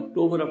 In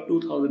October of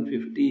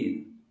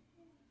 2015,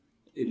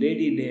 a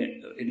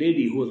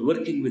lady who was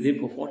working with him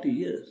for 40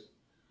 years,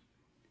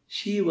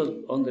 she was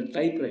on the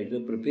typewriter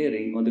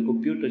preparing, on the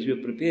computer, she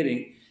was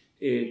preparing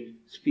a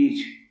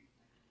speech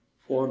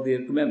for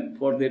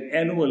their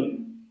annual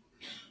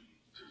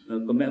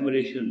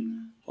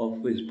commemoration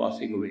of his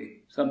passing away,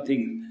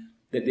 something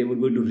that they were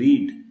going to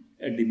read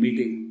at the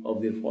meeting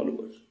of their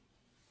followers.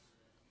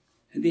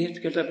 And he had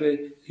set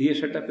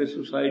up a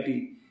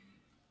society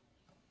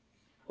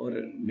or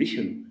a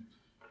mission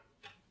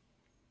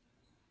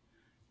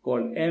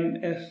called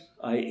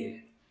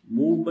MSIA,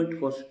 Movement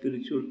for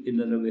Spiritual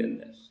Inner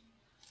Awareness.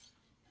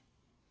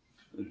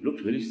 It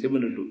looks very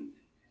similar to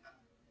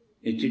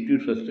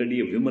Institute for Study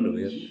of Human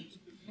Awareness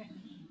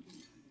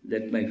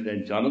that my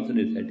friend Jonathan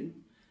is heading.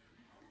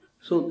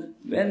 So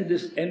when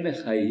this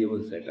MSIA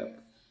was set up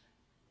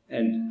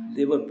and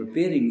they were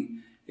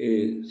preparing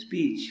a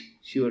speech,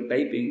 she was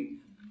typing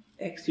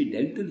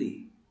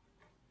accidentally.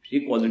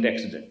 She called it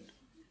accident.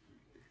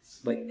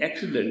 By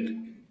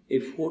accident, a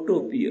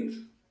photo appears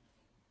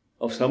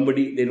of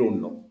somebody they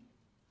don't know.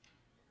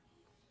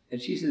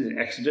 And she says,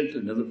 accident,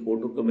 another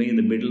photo coming in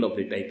the middle of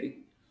the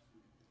typing.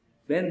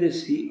 When they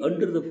see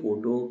under the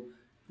photo,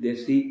 they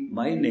see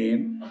my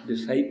name,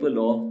 disciple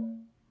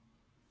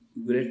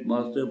of Great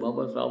Master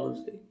Baba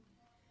Sahib Singh.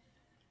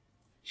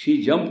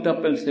 She jumped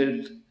up and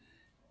said,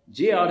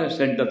 JR has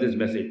sent us this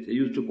message. They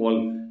used to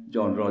call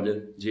John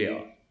Roger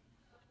JR.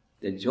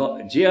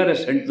 JR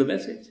has sent the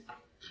message.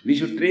 We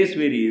should trace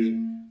where he is.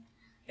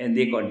 And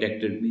they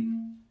contacted me.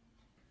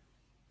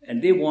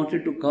 And they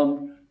wanted to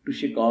come to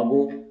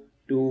Chicago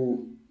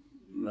to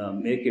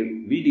make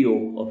a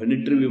video of an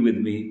interview with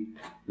me,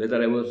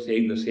 whether I was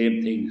saying the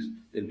same things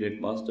the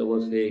Great Master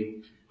was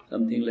saying,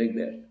 something like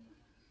that.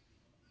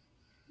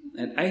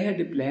 And I had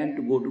a plan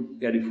to go to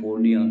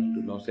California,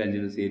 to Los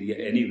Angeles area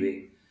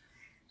anyway.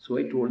 So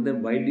I told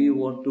them, why do you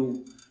want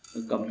to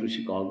come to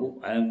Chicago?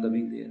 I am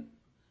coming there.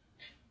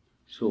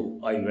 So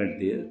I went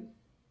there.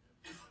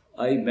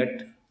 I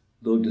met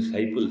those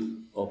disciples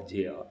of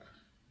JR.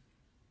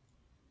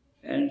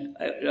 And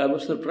I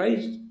was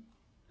surprised.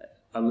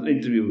 I was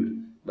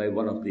interviewed by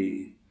one of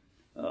the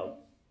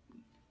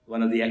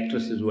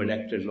actresses who had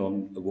acted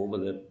long ago,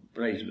 was a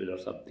prize winner or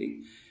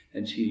something.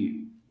 And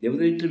there was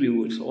an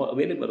interview, it's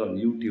available on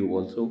YouTube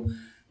also.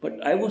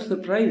 But I was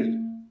surprised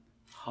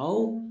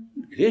how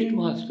Great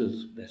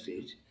Master's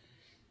message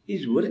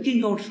is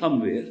working out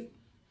somewhere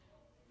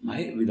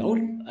without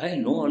I had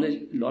no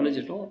knowledge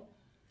at all.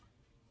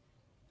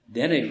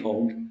 Then I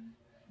found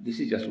this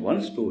is just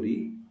one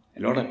story.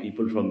 A lot of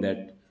people from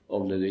that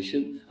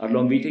organization are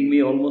now meeting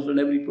me almost on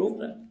every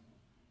program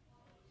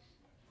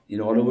in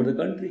all over the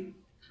country.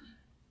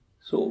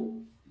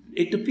 So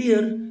it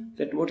appears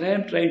that what I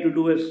am trying to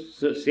do as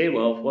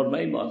seva for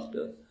my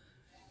master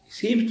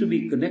seems to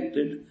be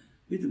connected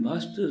with the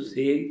master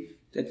saying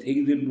that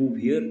things will move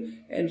here,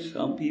 and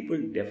some people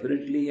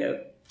definitely have,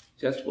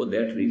 just for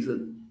that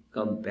reason,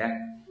 come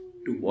back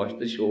to watch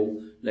the show.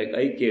 Like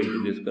I came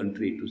to this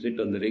country to sit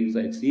on the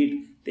ringside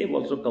seat, they've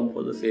also come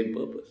for the same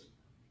purpose.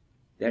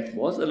 That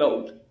was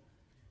allowed.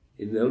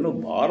 There was no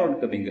bar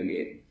on coming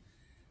again.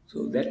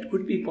 So that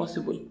could be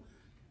possible.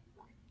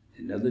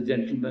 Another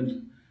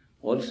gentleman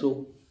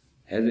also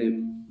has a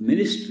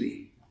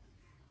ministry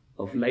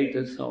of light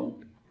and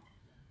sound.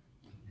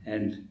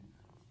 And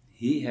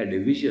he had a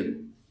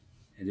vision,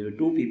 and there were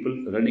two people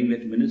running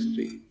that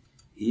ministry.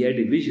 He had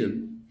a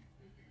vision.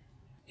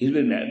 He's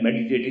been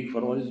meditating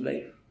for all his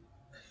life.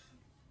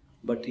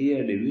 But he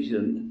had a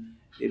vision,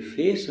 a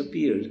face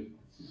appeared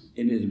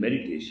in his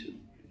meditation,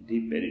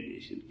 deep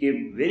meditation,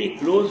 came very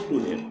close to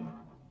him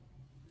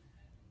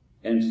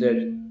and said,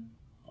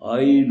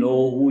 I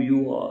know who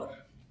you are.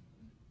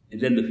 And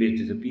then the face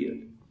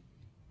disappeared.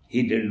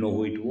 He didn't know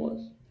who it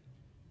was.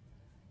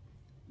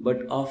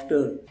 But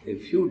after a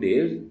few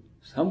days,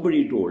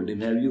 somebody told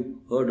him, have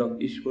you heard of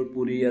Ishwar,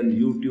 Puri and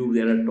YouTube?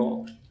 There are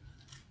talks.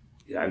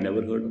 I've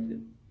never heard of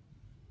him.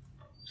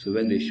 So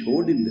when they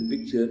showed him the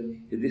picture,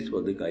 this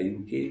was the guy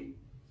who came.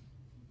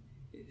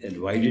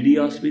 And why did he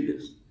ask me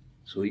this?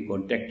 So he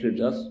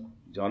contacted us,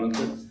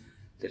 Jonathan,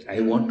 that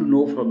I want to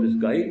know from this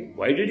guy,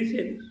 why did he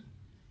say this?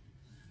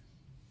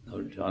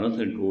 Now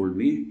Jonathan told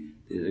me,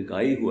 there's a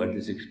guy who had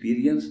this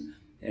experience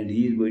and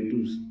he is going to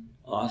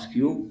ask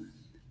you,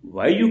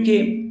 why you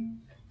came?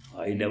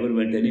 I never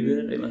went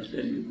anywhere, I must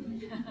tell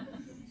you.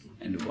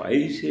 And why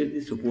he said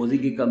this? Supposing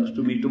he comes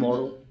to me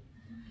tomorrow,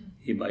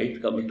 he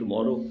might come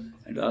tomorrow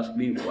and ask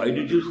me, why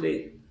did you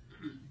say?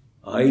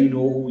 I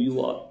know who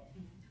you are.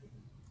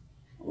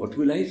 What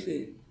will I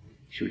say?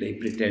 Should I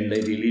pretend I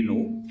really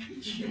know?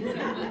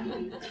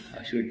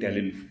 I should tell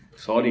him,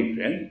 sorry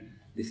friend,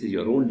 this is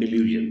your own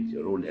delusion,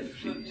 your own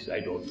hallucination, I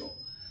don't know.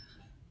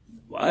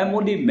 I am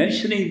only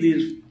mentioning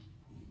these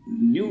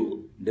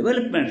new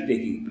developments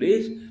taking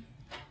place,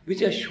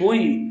 which are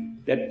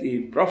showing that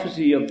the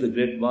prophecy of the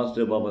great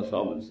master Baba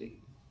Sawan Singh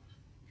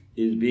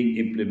is being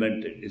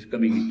implemented, is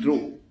coming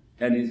true,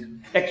 and is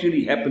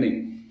actually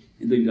happening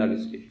in the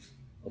United States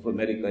of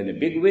America in a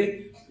big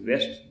way,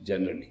 West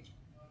generally.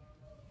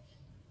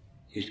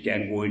 It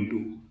can go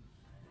into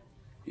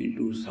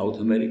South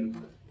America,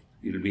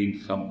 it will be in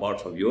some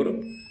parts of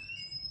Europe.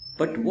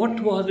 But what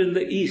was in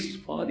the East,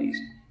 Far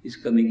East, is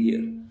coming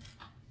here.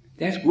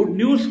 That's good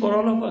news for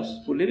all of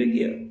us who are living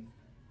here.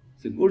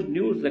 It's a good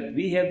news that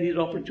we have these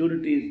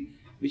opportunities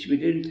which we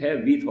didn't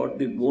have. We thought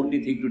the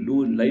only thing to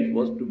do in life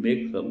was to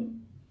make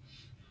some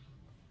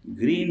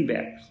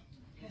greenbacks.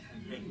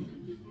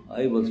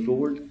 I was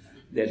told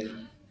that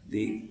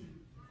the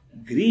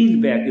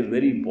greenback is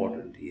very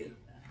important here.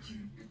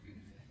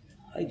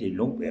 I didn't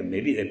know,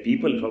 maybe there are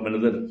people from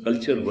another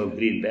culture who have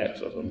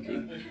greenbacks or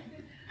something.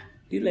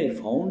 Till I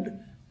found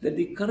that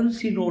the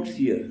currency notes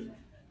here,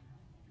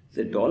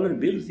 the dollar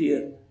bills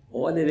here,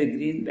 all have a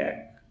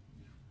greenback.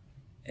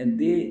 And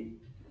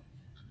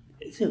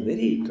it's a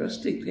very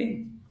interesting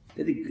thing,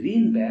 that the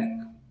greenback,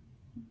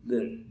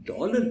 the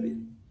dollar bill,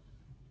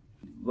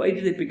 why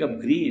did they pick up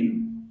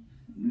green?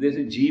 There's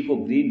a G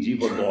for green, G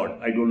for God.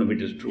 I don't know if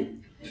it is true.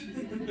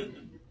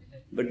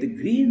 But the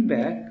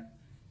greenback,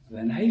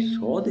 when I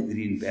saw the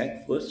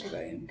greenback first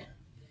time,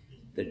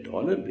 the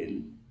dollar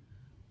bill,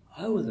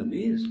 I was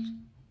amazed.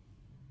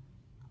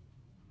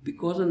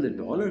 Because on the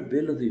dollar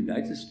bill of the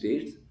United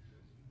States,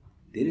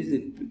 there is a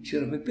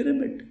picture of a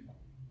pyramid.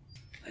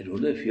 I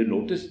don't know if you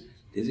noticed,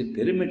 there's a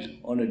pyramid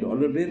on a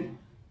dollar bill,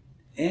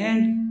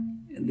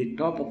 and in the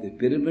top of the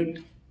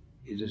pyramid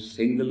is a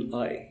single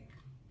eye.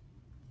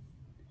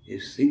 A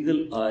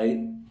single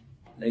eye,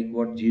 like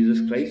what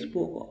Jesus Christ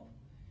spoke of.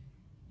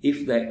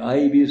 If thy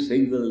eye be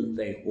single,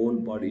 thy whole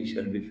body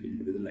shall be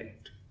filled with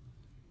light.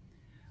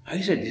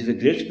 I said, this is a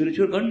great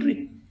spiritual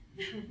country.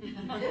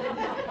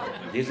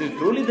 This is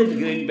truly the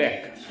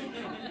greenback.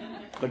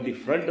 But the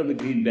front of the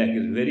greenback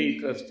is very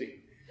interesting.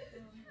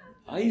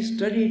 I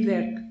studied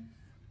that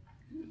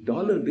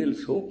dollar bill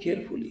so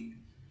carefully.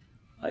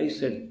 I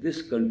said,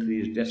 this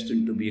country is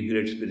destined to be a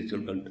great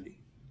spiritual country.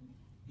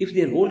 If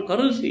their whole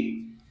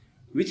currency,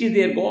 which is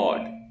their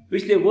God,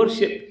 which they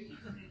worship,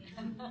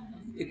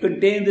 it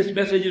contains this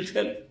message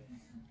itself.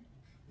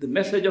 The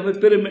message of a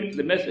pyramid,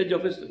 the message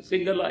of a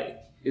single eye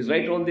is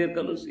right on their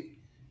currency.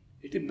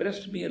 It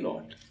impressed me a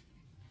lot.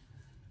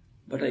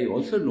 But I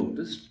also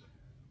noticed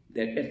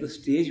that at the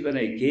stage when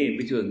I came,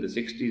 which was in the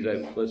 60s,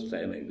 the first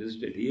time I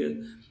visited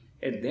here,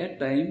 at that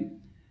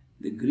time,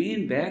 the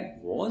greenback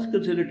was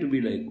considered to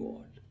be like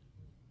God.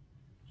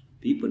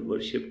 People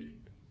worshipped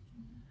it.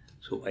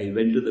 So I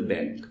went to the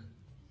bank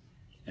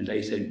and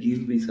I said,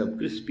 give me some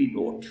crispy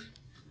notes,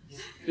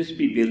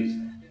 crispy bills.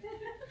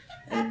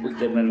 And I put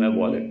them in my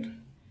wallet,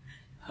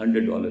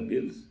 $100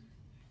 bills.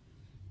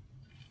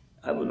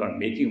 I was not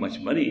making much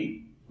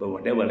money, but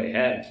whatever I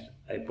had,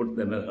 I put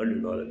them as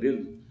 $100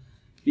 bills.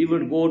 We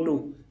would go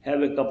to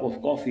have a cup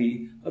of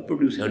coffee, I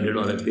produce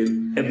 $100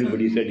 bill.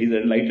 Everybody said he's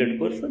an enlightened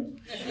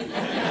person.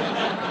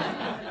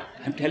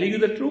 I'm telling you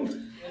the truth.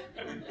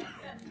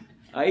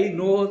 I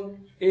know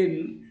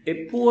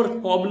a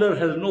poor cobbler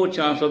has no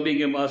chance of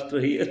being a master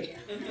here.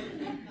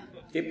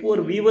 A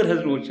poor weaver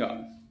has no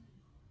chance.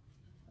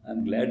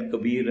 I'm glad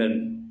Kabir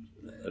and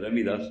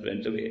Ramidas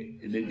went away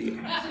in India.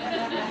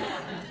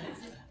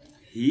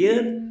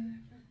 Here,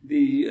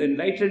 the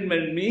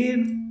enlightenment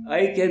means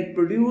I can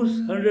produce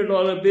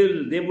 $100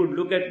 bills. They would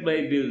look at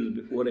my bills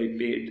before I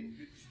paid.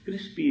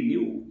 Crispy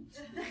new.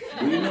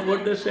 Do you know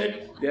what they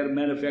said? They are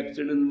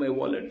manufactured in my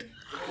wallet.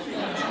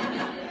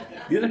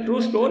 These are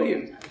true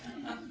stories.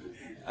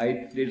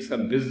 I did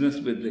some business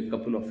with a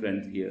couple of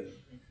friends here,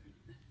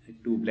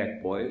 two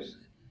black boys,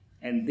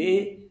 and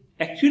they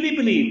actually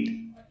believed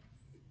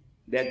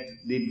that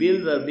the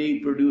bills are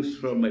being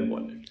produced from my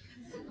wallet.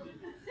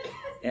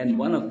 And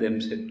one of them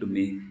said to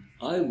me,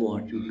 I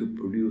want you to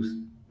produce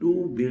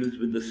 2 bills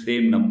with the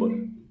same number.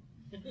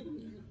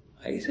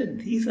 I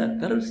said, these are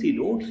currency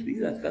notes,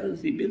 these are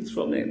currency bills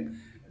from a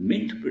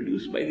mint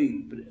produced by the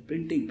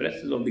printing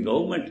presses of the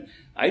government.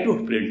 I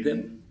don't print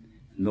them.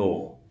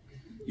 No,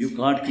 you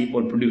can't keep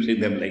on producing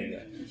them like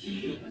that.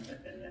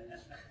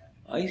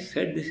 I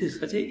said, this is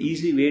such an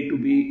easy way to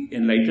be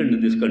enlightened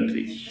in this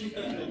country.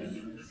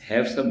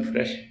 Have some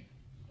fresh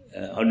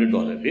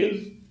 $100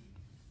 bills,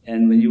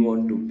 and when you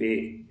want to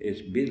pay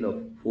a bill of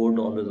 $4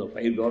 or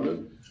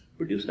 $5,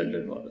 produce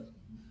 $100,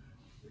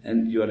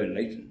 and you are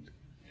enlightened.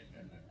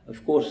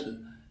 Of course,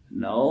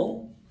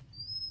 now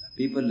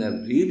people have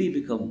really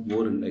become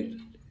more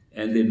enlightened,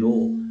 and they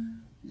know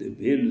the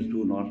bills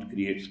do not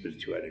create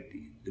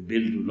spirituality. The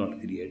bills do not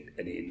create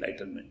any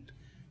enlightenment.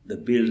 The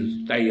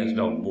bills tie us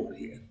down more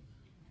here.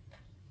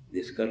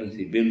 These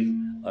currency bills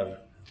are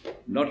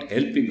not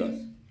helping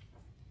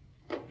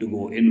us to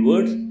go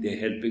inwards, they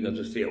are helping us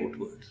to stay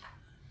outwards.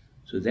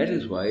 So that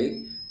is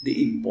why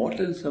the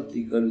importance of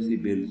the currency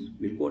bills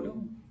will go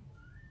down.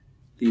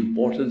 The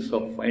importance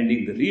of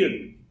finding the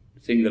real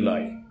single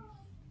eye.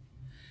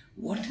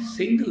 What is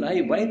single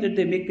eye? Why did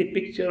they make the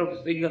picture of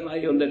a single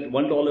eye on that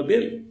 $1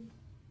 bill?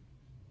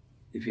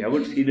 If you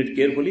haven't seen it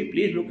carefully,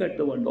 please look at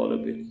the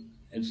 $1 bill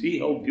and see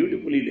how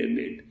beautifully they're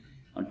made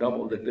on top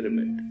of the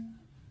pyramid.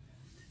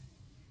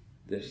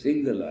 The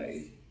single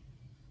eye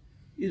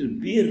is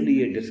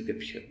merely a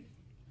description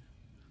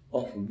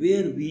of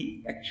where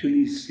we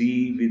actually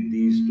see with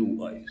these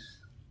 2 eyes.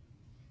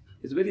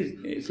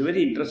 It's a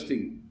very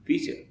interesting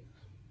feature.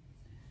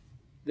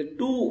 The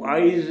 2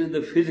 eyes in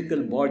the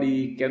physical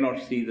body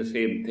cannot see the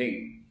same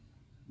thing.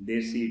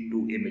 They see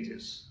 2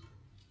 images.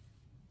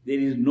 There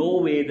is no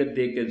way that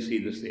they can see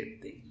the same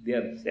thing. They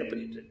are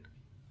separated.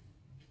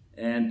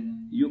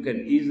 And you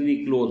can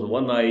easily close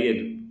one eye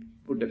and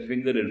put a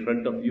finger in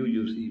front of you.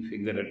 You see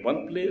finger at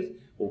one place,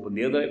 open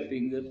the other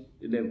finger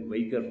in a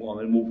weaker form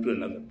and move to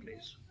another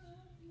place.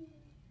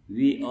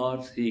 We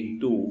are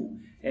seeing 2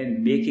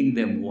 and making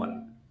them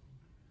one.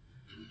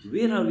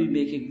 Where are we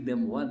making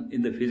them one?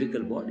 In the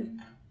physical body.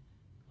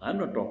 I'm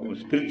not talking about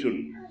spiritual,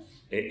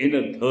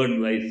 inner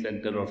third eye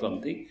center or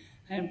something.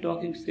 I am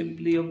talking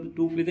simply of the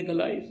 2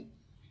 physical eyes.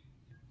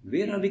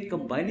 Where are we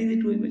combining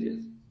the 2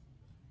 images?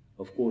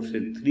 Of course,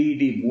 in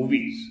 3D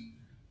movies,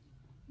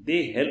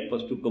 they help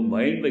us to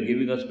combine by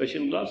giving us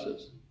special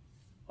glasses.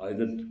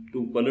 Either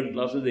 2 colored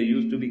glasses, they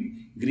used to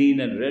be green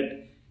and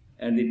red,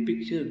 and the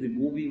picture, the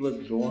movie was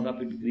drawn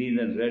up in green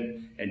and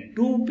red, and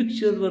 2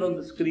 pictures were on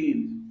the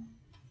screen,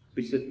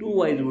 which the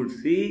 2 eyes would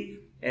see,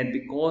 and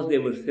because they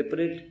were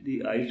separate,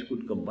 the eyes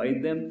could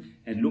combine them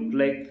and look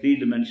like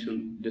 3-dimensional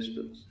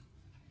distance.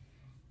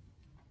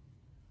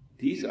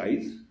 These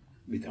eyes,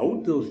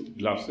 without those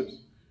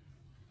glasses,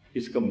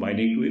 is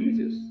combining 2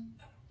 images.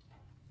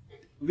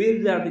 Where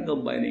are they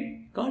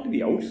combining? Can't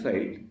be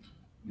outside.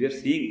 They are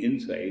seeing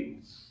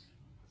inside,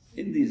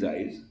 in these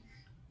eyes.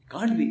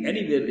 Can't be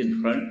anywhere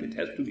in front. It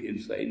has to be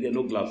inside. There are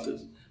no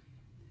glasses.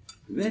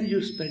 When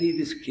you study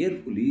this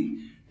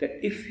carefully,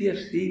 that if we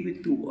are seeing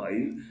with 2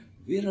 eyes,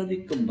 where are we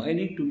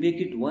combining to make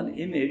it one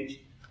image?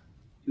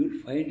 You will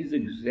find it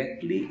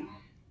exactly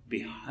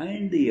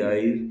behind the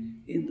eyes,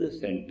 in the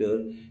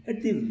center,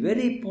 at the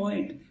very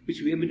point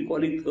which we have been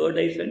calling third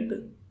eye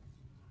center.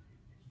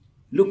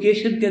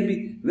 Location can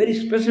be very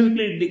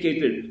specifically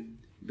indicated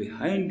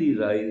behind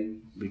the eyes,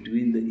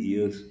 between the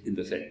ears, in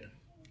the center.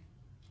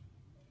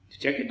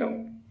 Check it out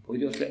for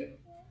yourself.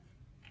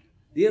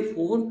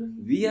 Therefore,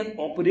 we are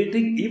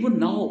operating even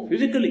now,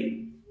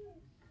 physically,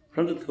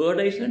 from the third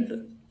eye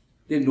center.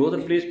 There is no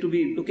other place to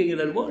be looking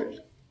in our world.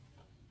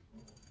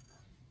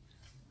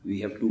 We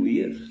have 2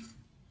 ears.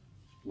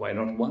 Why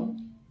not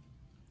 1?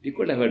 We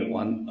could have had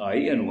 1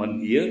 eye and 1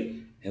 ear,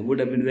 and would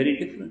have been very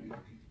different.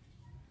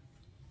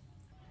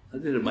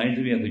 This reminds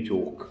me of a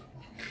joke.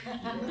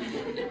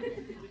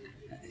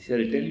 Shall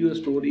I tell you a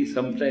story?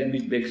 Sometimes we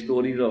make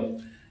stories of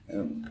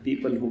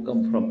people who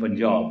come from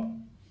Punjab.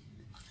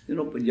 You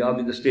know, Punjab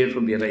is the state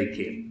from where I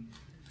came.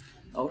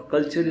 Our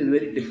culture is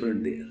very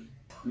different there.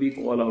 We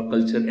call our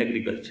culture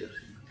agriculture.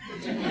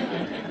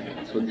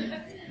 So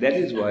that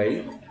is why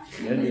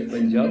when the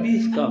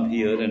Punjabis come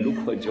here and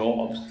look for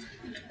jobs,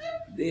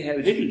 they have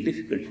little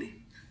difficulty.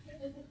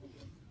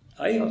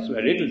 I also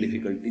had little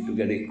difficulty to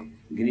get a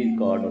green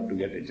card or to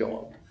get a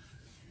job.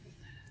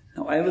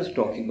 Now I was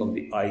talking of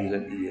the eyes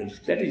and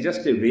ears. That is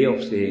just a way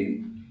of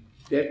saying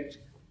that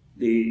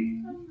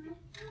the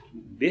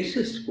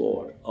basis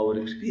for our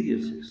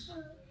experiences,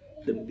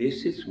 the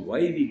basis why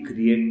we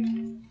create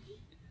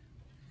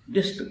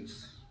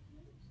distance,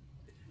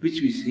 which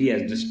we see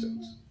as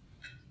distance,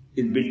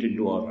 is built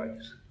into our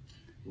eyes.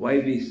 Why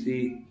we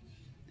see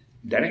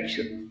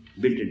direction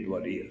built into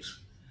our ears.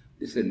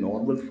 This is a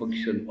normal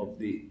function of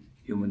the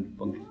human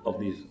function of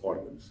these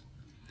organs.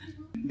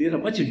 These are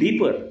much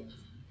deeper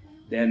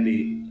than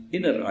the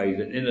inner eyes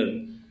and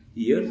inner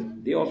ears.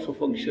 They also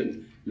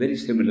function very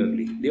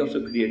similarly. They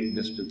also create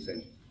distance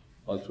and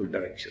also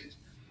directions.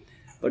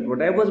 But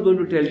what I was going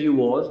to tell you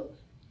was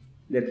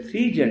that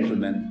three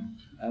gentlemen,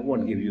 I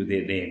won't give you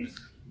their names,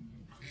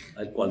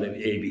 I'll call them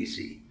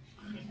ABC.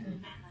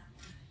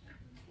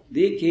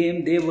 They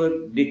came, they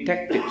were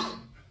detectives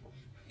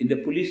in the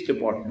police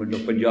department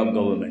of Punjab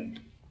government.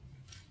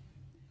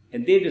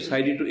 And they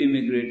decided to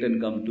immigrate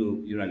and come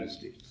to United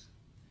States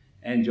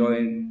and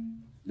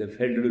join the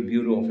Federal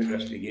Bureau of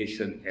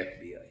Investigation,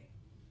 FBI.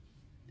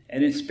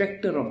 An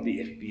inspector of the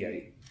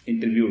FBI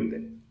interviewed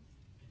them.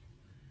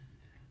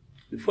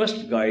 The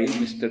first guy,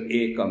 Mr.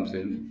 A, comes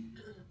in,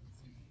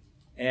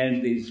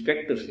 and the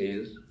inspector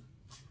says,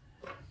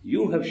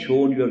 "You have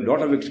shown you have a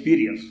lot of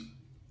experience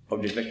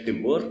of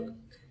detective work.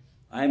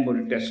 I am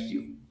going to test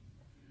you.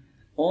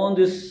 On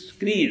this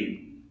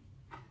screen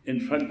in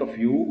front of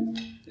you,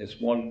 a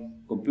small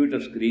computer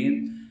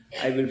screen,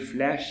 I will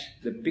flash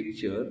the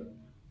picture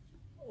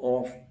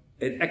of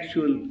an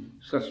actual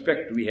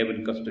suspect we have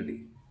in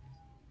custody.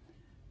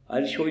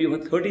 I'll show you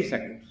for 30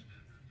 seconds.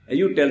 And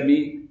you tell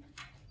me,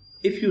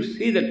 if you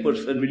see that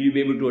person, will you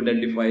be able to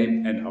identify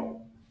him and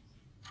how?"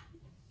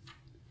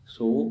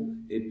 So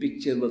a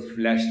picture was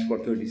flashed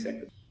for 30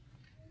 seconds.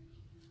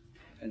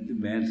 And the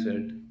man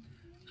said,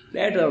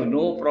 "That is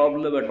no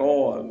problem at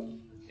all,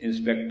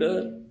 Inspector.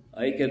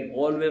 I can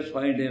always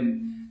find him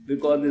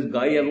because this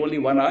guy has only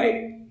one eye."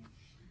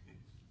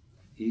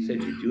 He said,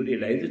 "Did you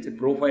realize it's a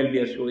profile we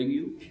are showing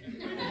you?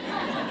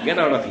 Get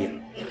out of here."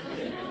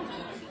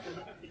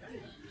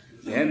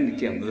 Then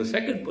came the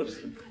second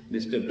person,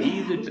 Mr. B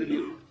is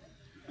interviewed.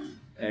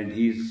 And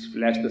he's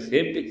flashed the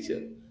same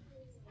picture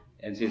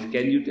and says,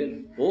 "Can you tell?"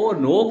 "Oh,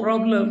 no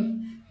problem.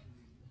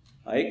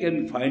 I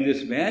can find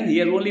this man. He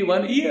has only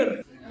one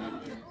ear."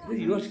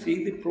 You are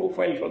seeing the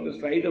profile from the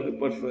side of a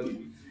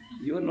person.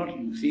 You are not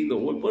seeing the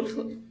whole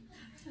person.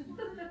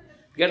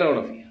 Get out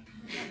of here.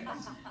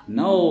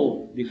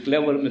 Now the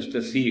clever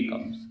Mr. C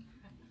comes.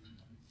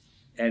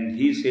 And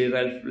he says,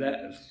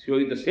 "I'll show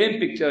you the same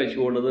picture I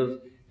showed others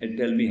and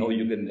tell me how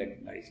you can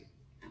recognize it."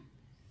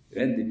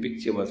 When the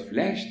picture was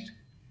flashed,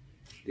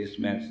 this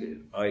man says,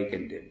 "I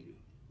can tell you.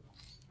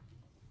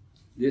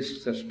 This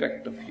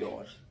suspect of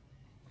yours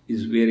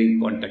is wearing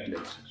contact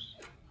lenses."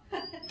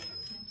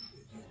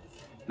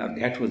 Now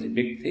that was a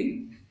big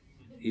thing.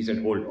 He said,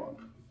 "Hold on."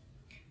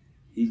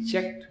 He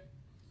checked,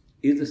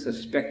 is the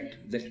suspect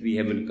that we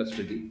have in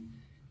custody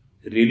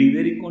really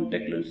wearing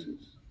contact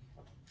lenses?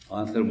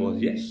 Answer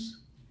was yes.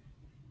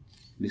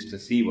 Mr.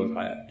 C was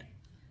hired.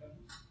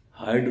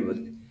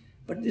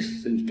 But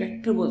this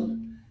inspector was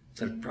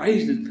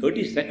surprised in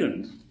 30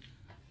 seconds.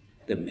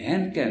 The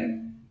man can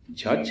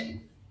judge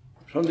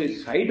from the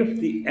side of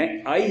the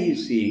eye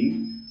he's seeing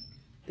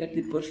that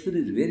the person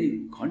is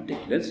wearing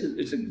contact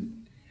lenses.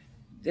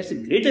 That's a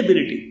great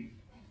ability.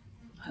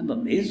 I'm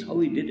amazed how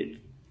he did it.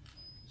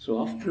 So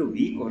after a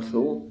week or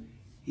so,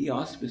 he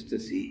asked Mr.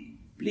 C,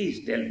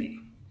 "Please tell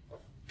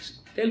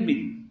me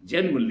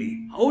genuinely,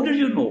 how did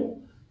you know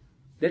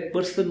that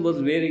person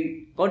was wearing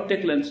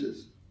contact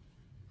lenses?"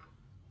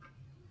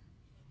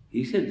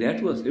 He said,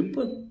 "That was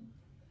simple.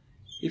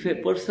 If a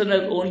person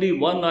has only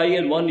one eye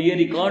and one ear,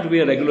 he can't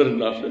wear regular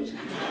glasses."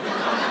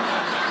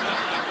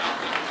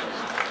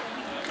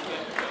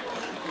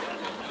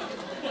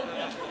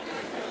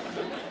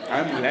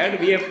 I'm glad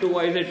we have two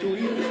eyes and two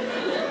ears.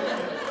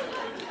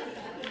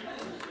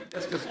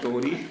 Just a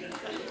story.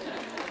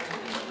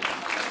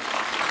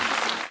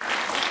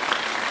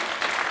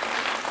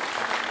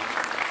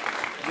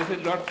 This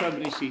is not from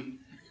Rishi.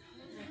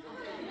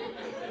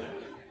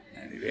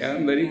 Anyway,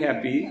 I'm very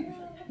happy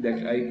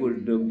that I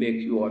could make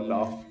you all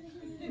laugh.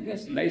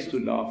 It's nice to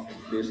laugh.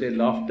 They say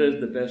laughter is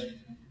the best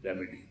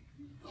remedy.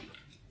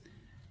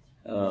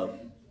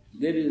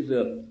 There is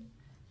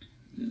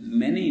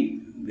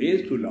many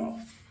ways to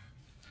laugh.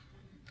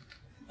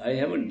 I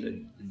haven't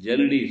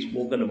generally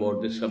spoken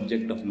about this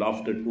subject of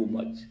laughter too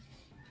much.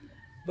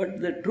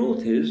 But the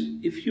truth is,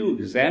 if you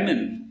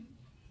examine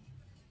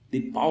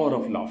the power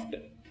of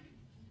laughter,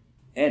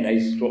 and I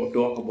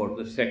talk about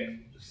the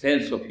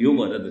sense of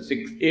humor and the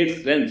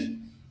eighth sense,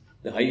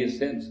 the highest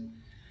sense,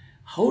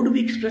 how do we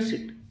express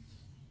it?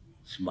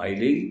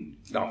 Smiling,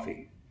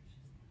 laughing.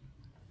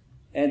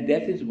 And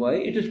that is why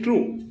it is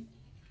true.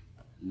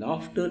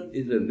 Laughter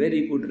is a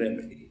very good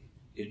remedy.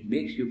 It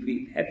makes you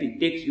feel happy,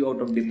 takes you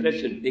out of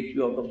depression, takes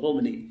you out of so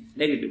many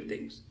negative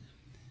things.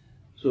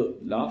 So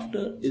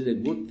laughter is a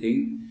good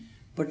thing,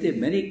 but there are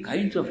many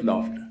kinds of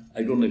laughter.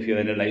 I don't know if you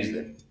analyze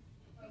them.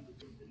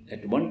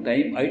 At one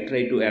time, I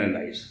tried to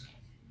analyze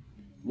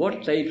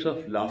what types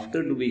of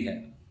laughter do we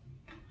have.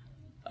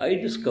 I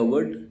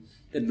discovered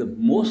that the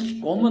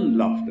most common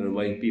laughter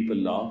why people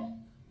laugh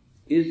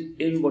is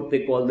in what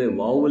they call the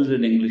vowels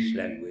in English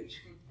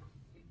language.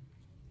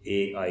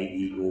 A, I,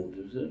 E, O.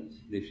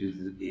 This is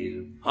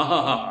ha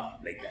ha ha,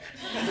 like that.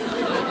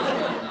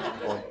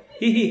 Or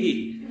he he he.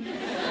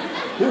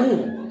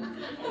 Ooh.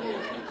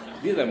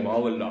 These are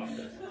vowel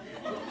laughter.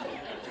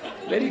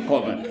 Very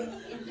common.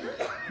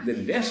 The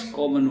less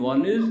common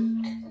one is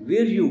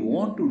where you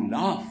want to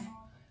laugh,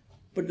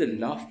 but the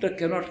laughter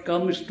cannot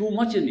come, it's too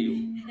much in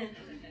you.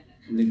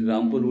 An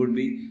example would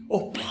be,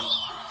 oh,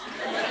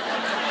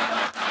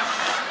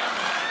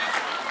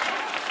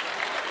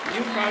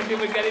 you can't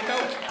even get it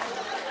out.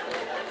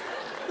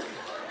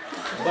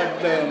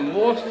 But the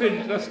most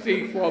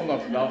interesting form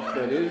of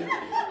laughter is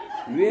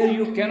where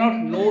you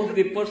cannot know if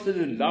the person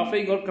is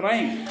laughing or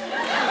crying.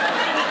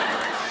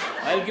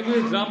 I'll give you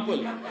an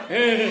example.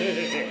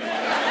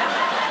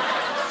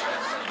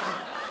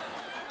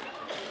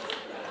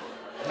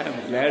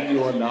 I'm glad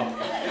you all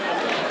laughed.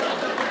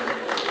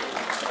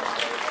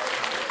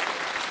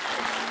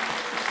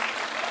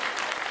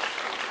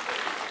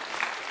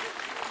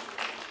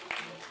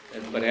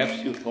 And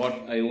perhaps you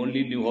thought I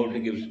only knew how to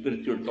give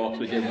spiritual talks,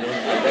 which I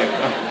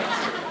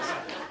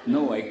don't.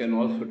 No, I can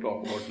also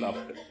talk about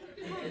laughter.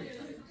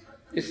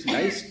 It's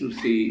nice to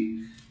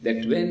see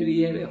that when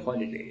we have a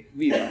holiday,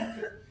 we laugh.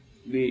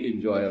 We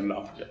enjoy our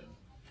laughter.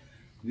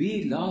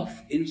 We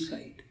laugh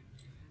inside.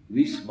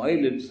 We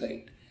smile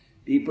inside.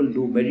 People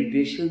do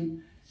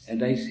meditation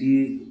and I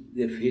see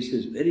their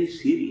faces very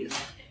serious.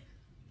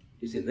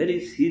 It's a very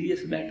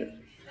serious matter.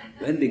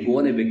 When they go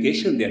on a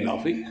vacation, they are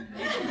laughing.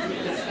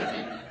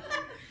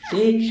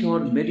 Take your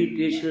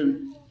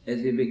meditation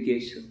as a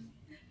vacation.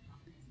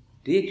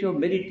 Take your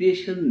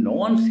meditation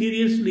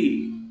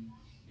non-seriously.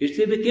 It's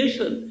a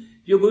vacation.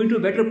 You're going to a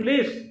better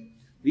place.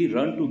 We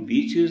run to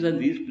beaches and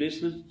these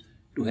places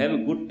to have a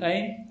good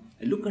time.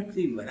 And look at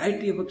the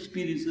variety of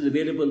experiences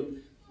available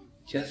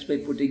just by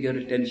putting your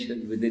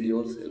attention within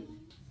yourself.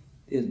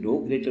 There's no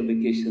greater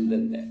vacation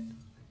than that.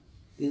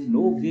 There's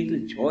no greater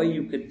joy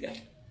you can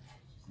get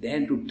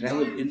than to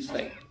travel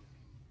inside.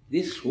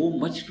 There's so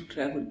much to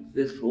travel.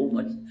 There's so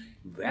much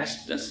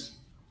vastness.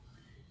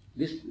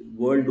 This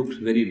world looks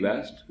very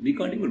vast. We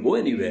can't even go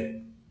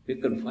anywhere.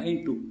 We're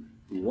confined to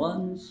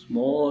one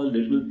small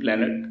little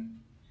planet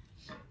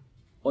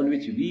on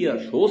which we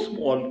are so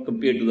small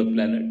compared to the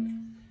planet.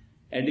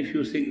 And if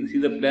you see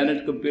the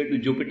planet compared to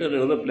Jupiter,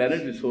 another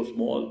planet is so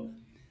small.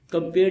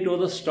 Compared to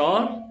other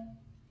stars,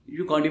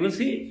 you can't even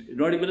see it,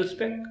 not even a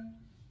speck.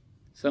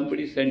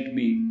 Somebody sent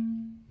me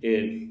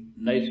a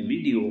nice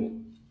video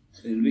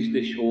in which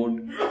they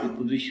showed the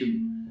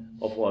position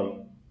of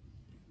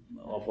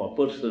our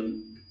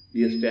person.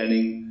 We are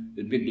standing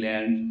with big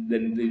land,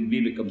 then we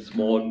become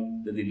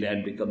small, then the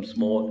land becomes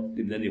small,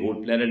 then the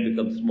whole planet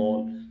becomes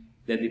small,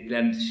 then the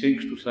planet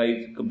shrinks to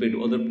size compared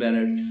to other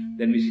planets,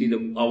 then we see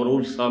our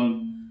own sun.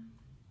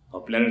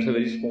 Our planets are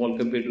very small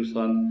compared to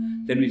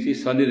sun. Then we see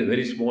sun is a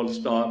very small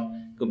star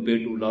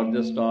compared to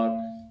larger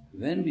star.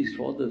 When we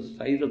saw the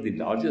size of the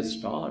largest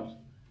stars,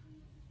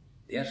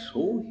 they are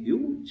so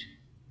huge.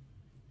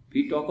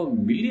 We talk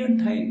of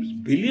billion times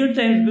bigger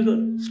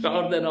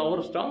star than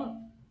our star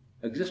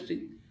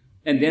existing.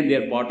 And then they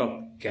are part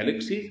of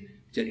galaxies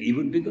which are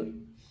even bigger.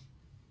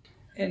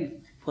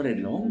 And for a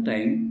long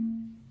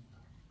time,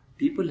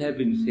 people have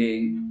been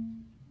saying,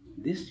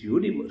 this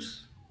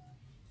universe,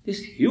 this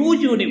huge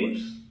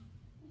universe,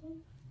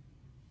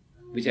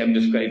 which I am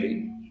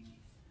describing,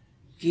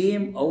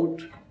 came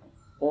out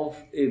of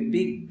a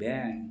big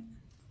bang.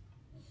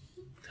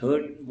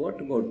 What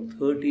about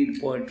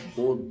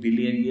 13.4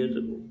 billion years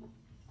ago?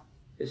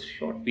 A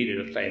short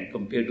period of time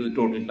compared to the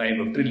total time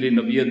of trillion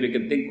of years we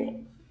can think of.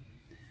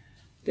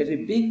 That a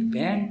big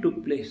bang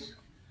took place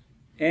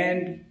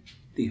and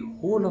the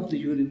whole of the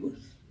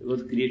universe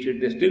was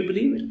created. They still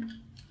believe it.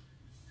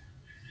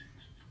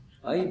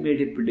 I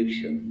made a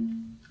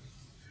prediction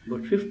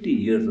about 50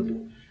 years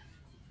ago.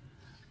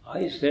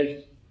 I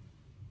said,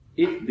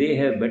 if they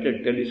have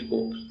better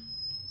telescopes,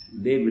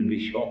 they will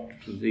be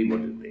shocked to see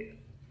what is there.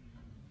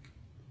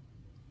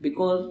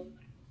 Because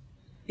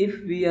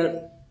if we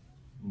are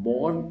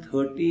born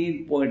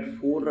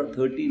 13.4 or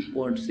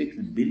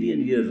 13.6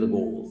 billion years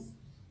ago,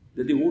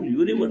 then the whole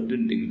universe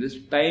didn't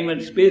exist. Time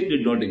and space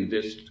did not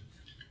exist.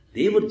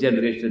 They were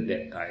generated at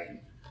that time.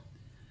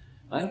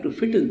 I have to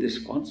fit in this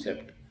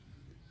concept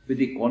with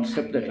the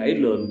concept that I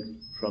learned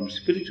from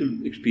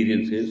spiritual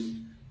experiences,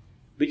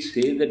 which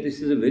say that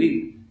this is a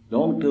very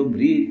long-term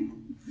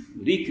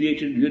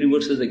recreated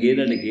universes again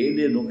and again.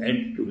 There is no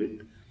end to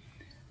it.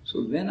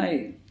 So when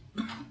I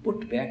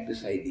put back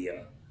this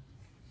idea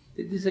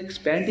that this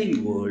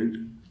expanding world,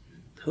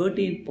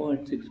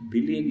 13.6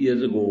 billion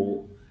years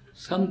ago,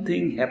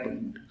 something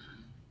happened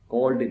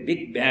called a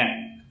Big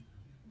Bang,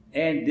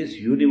 and this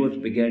universe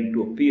began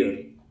to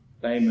appear.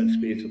 Time and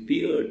space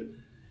appeared,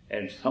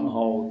 and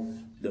somehow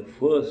the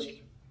first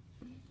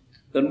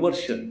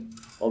conversion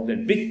of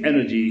that big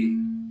energy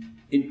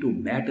into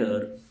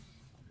matter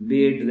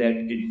made that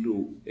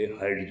into a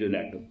hydrogen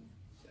atom.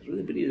 That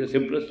was the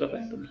simplest of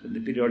atoms in the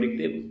periodic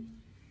table.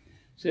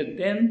 So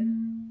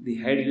then the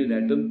hydrogen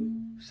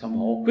atom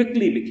somehow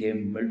quickly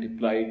became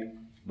multiplied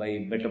by a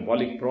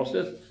metabolic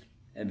process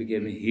and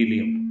became a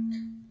helium.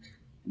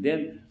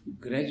 Then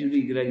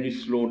gradually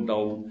slowed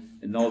down,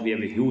 and now we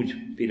have a huge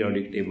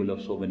periodic table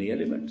of so many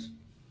elements.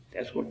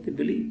 That's what they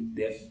believe.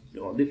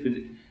 All the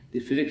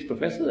physics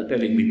professors are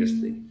telling me this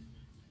thing.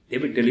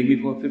 They've been telling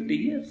me for 50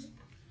 years.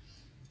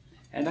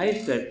 And I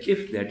said,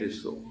 if that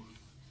is so,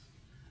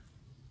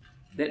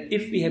 then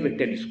if we have a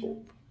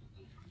telescope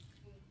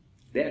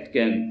that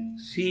can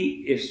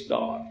see a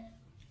star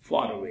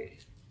far away,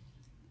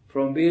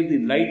 from where the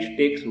light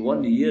takes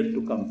 1 year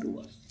to come to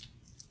us,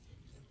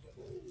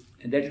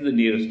 and that is the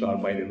nearest star,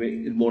 by the way,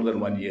 is more than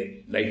 1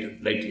 year,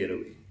 light year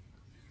away.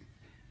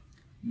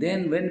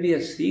 Then when we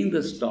are seeing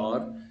the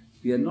star,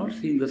 we are not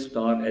seeing the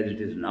star as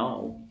it is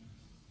now.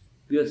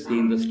 We are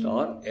seeing the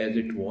star as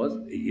it was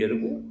a year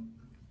ago.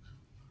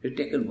 It has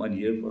taken 1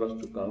 year for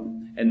us to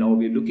come, and now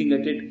we are looking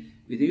at it.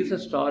 We think it's a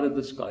star in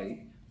the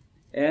sky,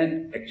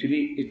 and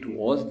actually it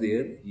was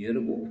there a year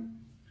ago.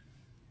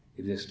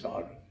 It's a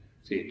star,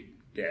 say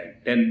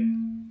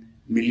 10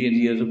 million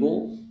years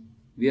ago.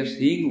 We are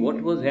seeing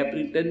what was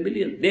happening 10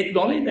 million. They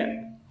acknowledge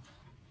that.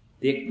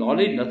 They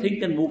acknowledge nothing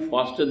can move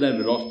faster than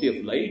the velocity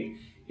of light.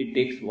 It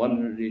takes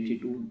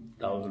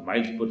 182,000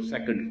 miles per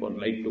second for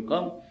light to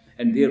come,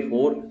 and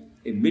therefore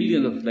a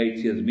million of light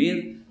years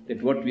means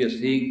that what we are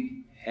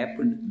seeing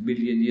happened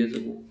million years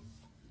ago.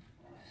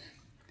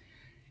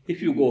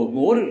 If you go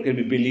more, it can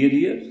be billion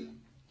years.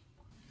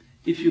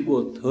 If you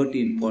go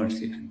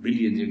 13.6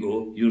 billion years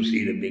ago, you'll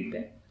see the Big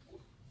Bang.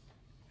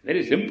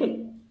 Very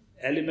simple,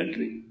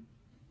 elementary.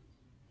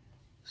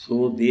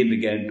 So they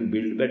began to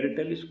build better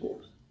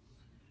telescopes.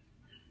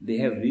 They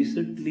have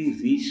recently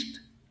reached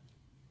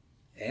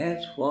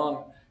as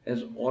far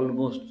as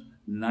almost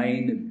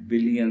 9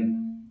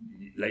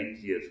 billion light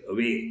years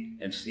away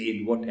and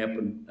seen what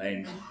happened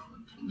 9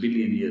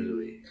 billion years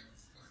away.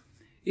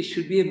 It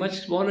should be a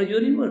much smaller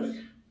universe,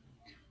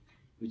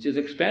 which is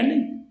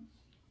expanding.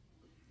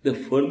 The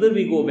further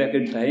we go back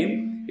in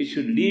time, it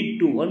should lead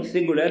to one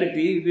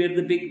singularity where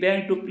the Big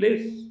Bang took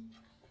place.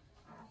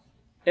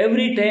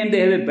 Every time they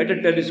have a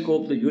better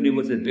telescope, the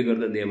universe is bigger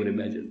than they ever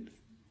imagined.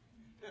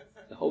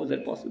 How is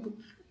that possible?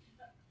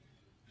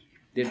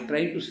 They're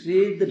trying to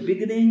say at the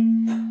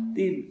beginning,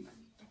 the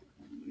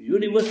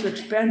universe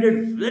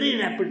expanded very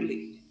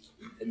rapidly,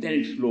 and then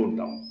it slowed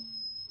down.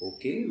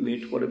 Okay,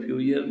 wait for a few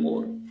years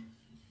more.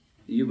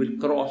 You will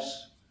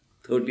cross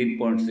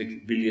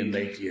 13.6 billion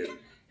light years,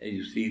 and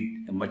you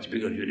see a much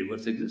bigger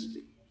universe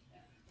existing.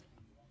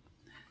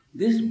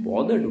 This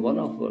bothered one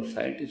of our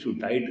scientists who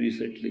died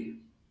recently.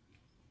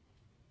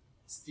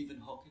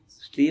 Stephen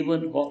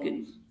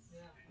Hawking,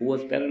 who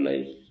was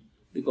paralyzed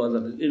because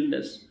of his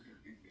illness.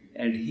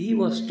 And he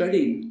was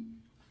studying,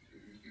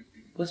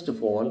 first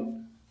of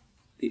all,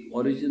 the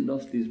origin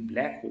of these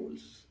black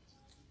holes.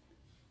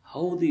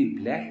 How the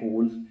black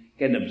holes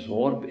can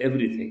absorb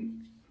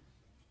everything,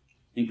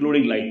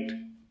 including light.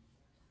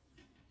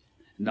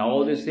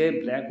 Now they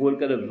say black hole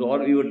can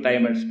absorb even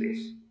time and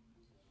space.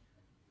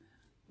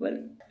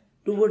 Well,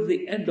 towards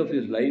the end of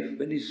his life,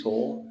 when he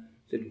saw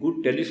that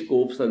good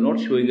telescopes are not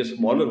showing a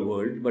smaller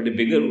world, but a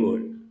bigger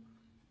world,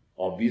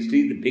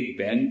 obviously the Big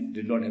Bang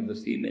did not have the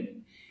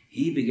semen.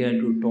 He began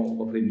to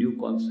talk of a new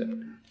concept,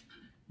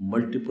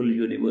 multiple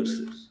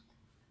universes.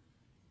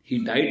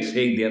 He died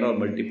saying there are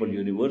multiple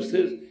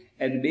universes,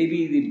 and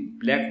maybe the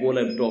black hole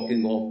I'm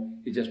talking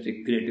of is just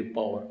a creative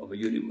power of a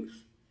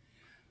universe,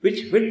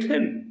 which fit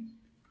him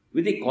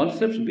with the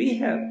concepts we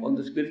have on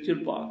the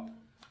spiritual path.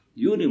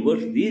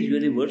 These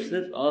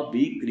universes are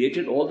being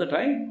created all the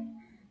time,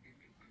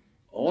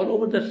 all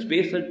over the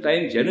space and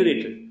time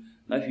generated.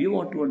 Now, if you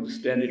want to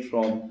understand it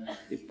from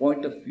the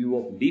point of view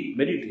of deep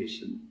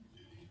meditation,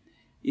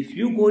 if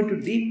you go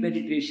into deep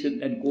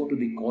meditation and go to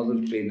the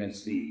causal plane and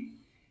see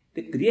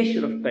the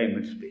creation of time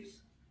and space,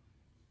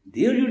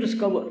 there you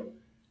discover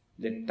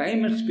that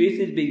time and space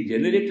is being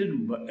generated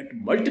at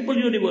multiple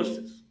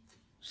universes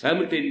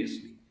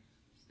simultaneously.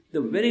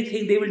 The very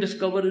thing they will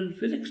discover in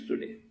physics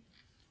today,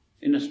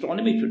 in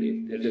astronomy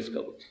today, they'll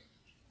discover.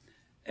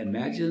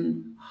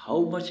 Imagine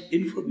how much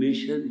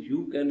information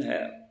you can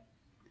have,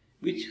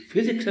 which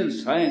physics and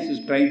science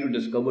is trying to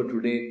discover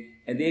today,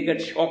 and they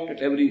get shocked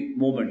at every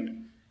moment.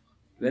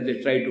 When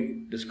they try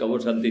to discover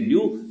something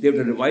new, they have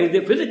to revise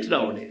their physics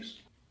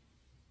nowadays.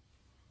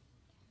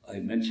 I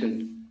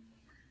mentioned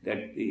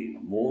that the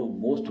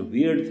most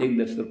weird thing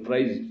that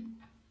surprised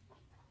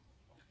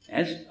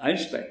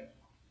Einstein.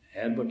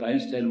 Albert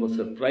Einstein was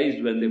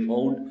surprised when they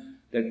found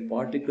that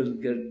particles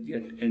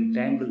get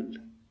entangled.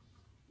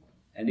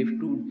 And if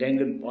two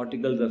entangled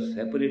particles are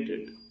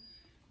separated,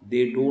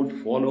 they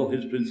don't follow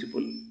his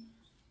principle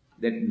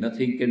that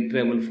nothing can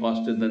travel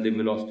faster than the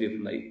velocity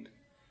of light.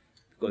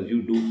 Because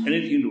you do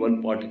anything to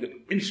one particle,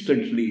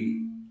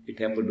 instantly it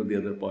happens to the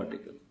other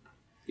particle.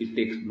 It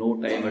takes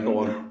no time at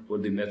all for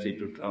the message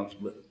to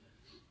transfer.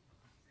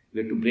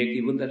 We have to break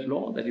even that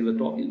law that he was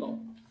talking of.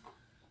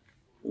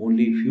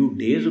 Only a few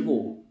days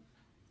ago,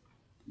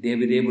 they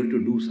were able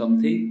to do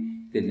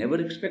something they never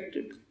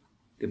expected.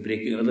 They're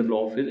breaking another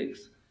law of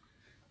physics.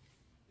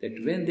 That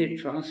when they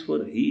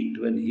transfer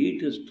heat, when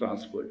heat is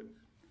transferred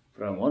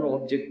from one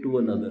object to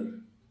another,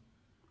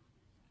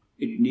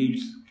 it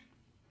needs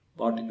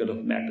particle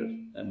of matter,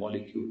 a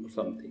molecule or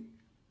something,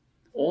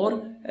 or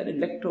an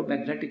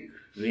electromagnetic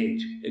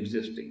range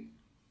existing.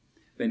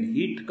 When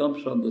heat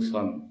comes from the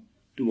sun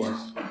to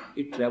us,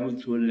 it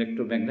travels through an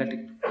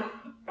electromagnetic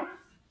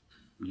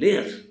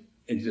layers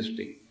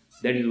existing.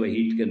 That is why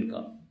heat can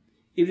come.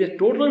 If there is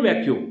total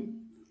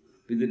vacuum,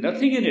 with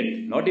nothing in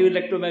it, not even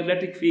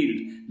electromagnetic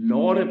field,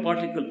 nor a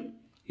particle,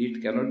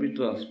 heat cannot be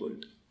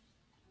transferred.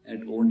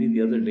 And only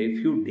the other day,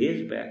 few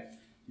days back,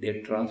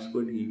 they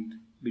transferred heat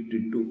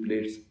between two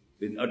plates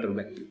with utter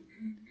vacuum.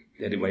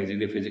 They are revising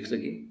their physics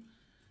again.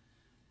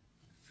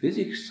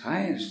 Physics,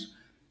 science,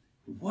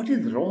 what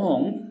is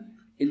wrong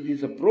in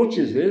these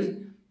approaches is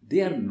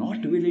they are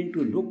not willing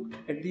to look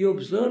at the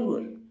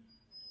observer.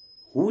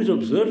 Who is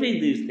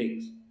observing these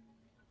things?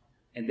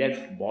 And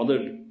that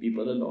bothered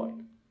people a lot.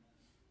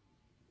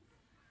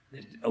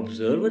 The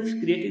observer is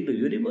creating the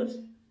universe.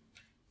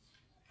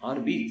 Are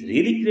we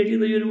really creating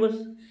the universe?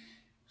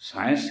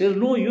 Science says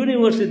no,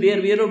 universe is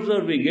there, we are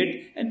observing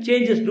it, and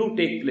changes do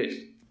take place.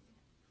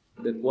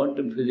 The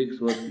quantum physics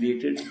was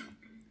created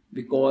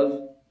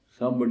because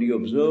somebody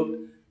observed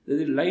that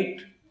the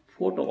light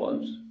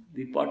photons,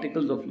 the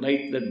particles of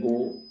light that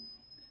go,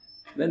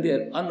 when they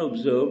are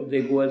unobserved,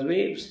 they go as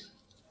waves.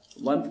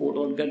 One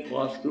photon can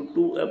pass through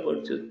two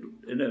apertures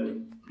in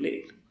a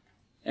plate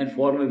and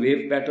form a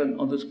wave pattern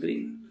on the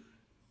screen.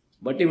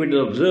 But if it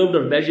is observed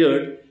or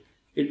measured,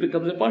 it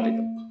becomes a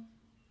particle.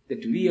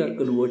 That we are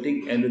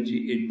converting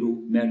energy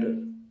into matter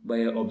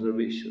by our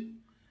observation.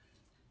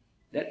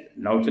 That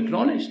now it's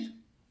acknowledged.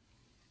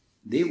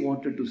 They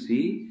wanted to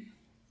see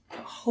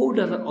how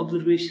does our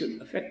observation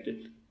affect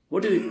it?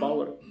 What is the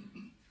power?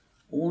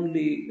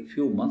 Only a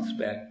few months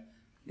back,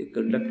 they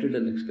conducted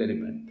an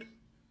experiment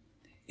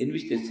in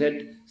which they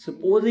said,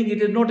 supposing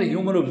it is not a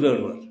human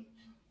observer,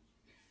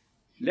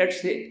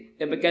 let's say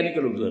a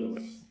mechanical observer,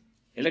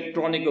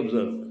 electronic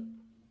observer,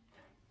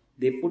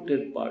 they put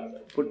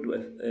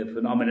a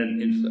phenomenon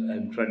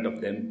in front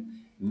of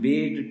them,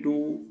 made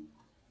two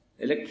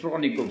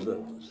electronic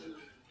observers,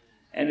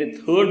 and a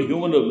third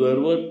human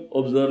observer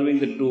observing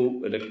the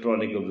two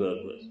electronic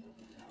observers.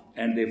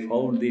 And they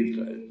found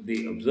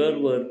the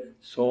observer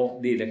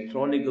saw the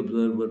electronic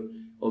observer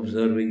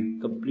observing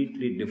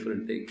completely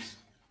different things.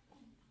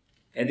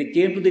 And they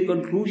came to the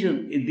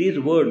conclusion in these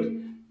words,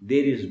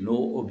 there is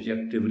no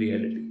objective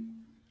reality.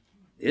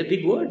 They are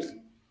big words.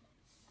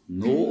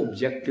 No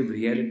objective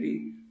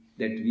reality,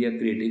 that we are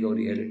creating our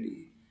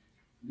reality.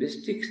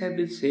 Mystics have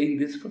been saying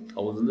this for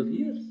thousands of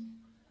years.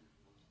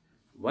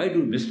 Why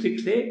do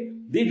mystics say?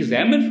 They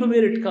examine from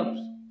where it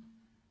comes.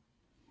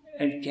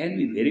 And can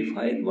we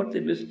verify what the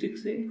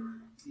mystics say?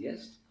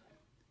 Yes.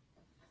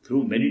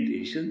 Through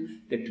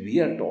meditation that we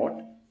are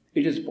taught,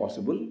 it is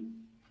possible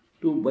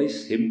to, by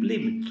simply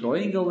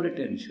withdrawing our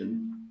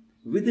attention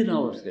within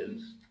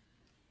ourselves,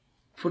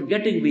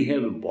 forgetting we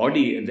have a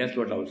body and that's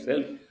what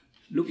ourselves,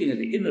 looking at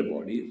the inner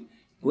body,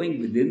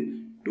 going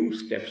within 2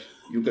 steps,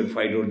 you can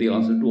find out the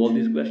answer to all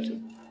these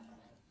questions.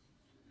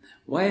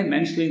 Why I'm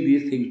mentioning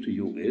these things to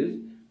you is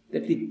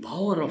that the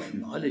power of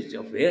knowledge,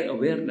 of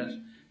awareness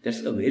that's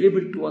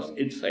available to us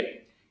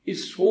inside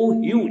is so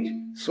huge,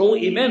 so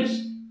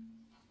immense.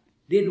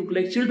 They look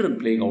like children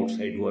playing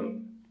outside who are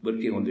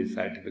working on this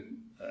scientific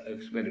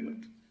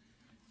experiment.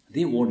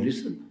 They won't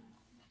listen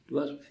to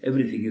us.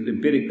 Everything is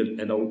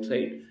empirical and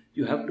outside.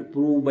 You have to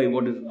prove by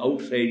what is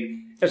outside,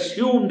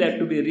 assume that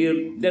to be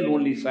real, then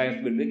only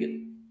science will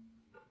begin.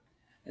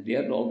 And they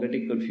are now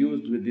getting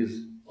confused with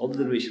these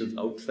observations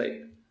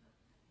outside.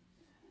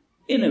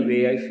 In a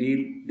way, I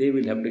feel they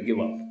will have to give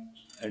up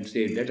and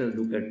say, let us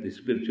look at the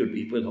spiritual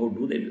people, how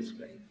do they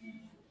describe?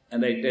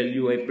 And I tell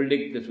you, I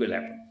predict this will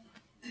happen.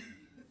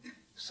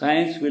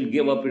 Science will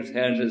give up its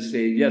hands and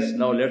say, yes,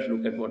 now let's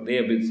look at what they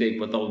have been saying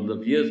for thousands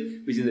of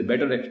years, which is a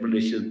better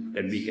explanation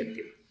than we can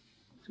give.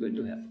 It's going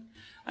to happen.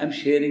 I'm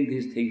sharing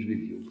these things with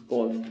you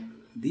because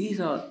these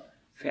are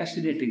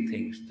fascinating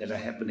things that are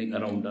happening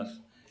around us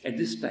at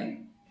this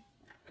time.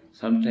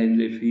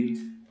 Sometimes I feel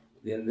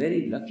we are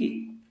very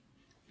lucky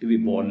to be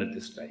born at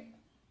this time.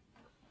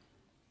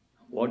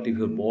 What if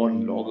you're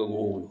born long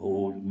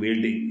ago,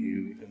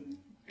 wielding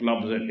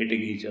clubs and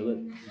hitting each other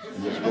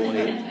in the Stone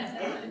Age?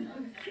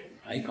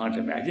 I can't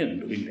imagine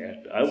doing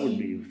that. I would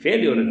be a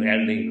failure in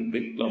handling a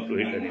big club to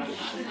hit anybody.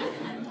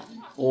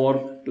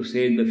 Or to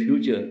say in the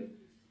future,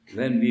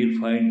 when we'll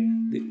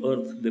find the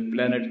Earth, the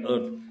planet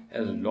Earth,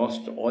 has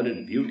lost all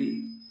its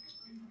beauty.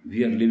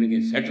 We are living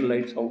in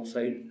satellites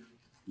outside,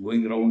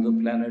 going around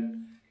the planet,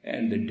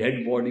 and the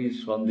dead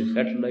bodies from the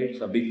satellites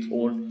are being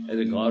thrown as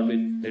a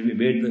garbage, that we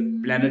made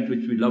the planet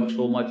which we loved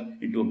so much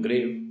into a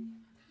grave.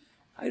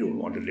 I don't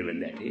want to live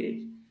in that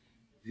age.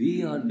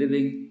 We are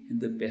living in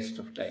the best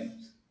of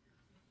times.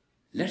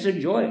 Let's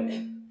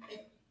enjoy.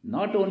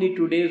 Not only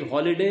today's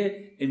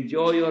holiday,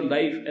 enjoy your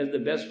life as the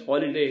best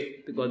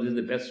holiday because it's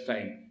the best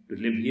time to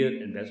live here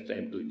and best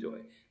time to enjoy.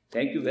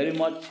 Thank you very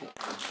much.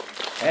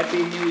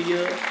 Happy New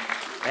Year.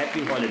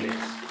 Happy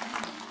holidays.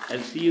 I'll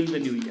see you in the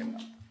new year now.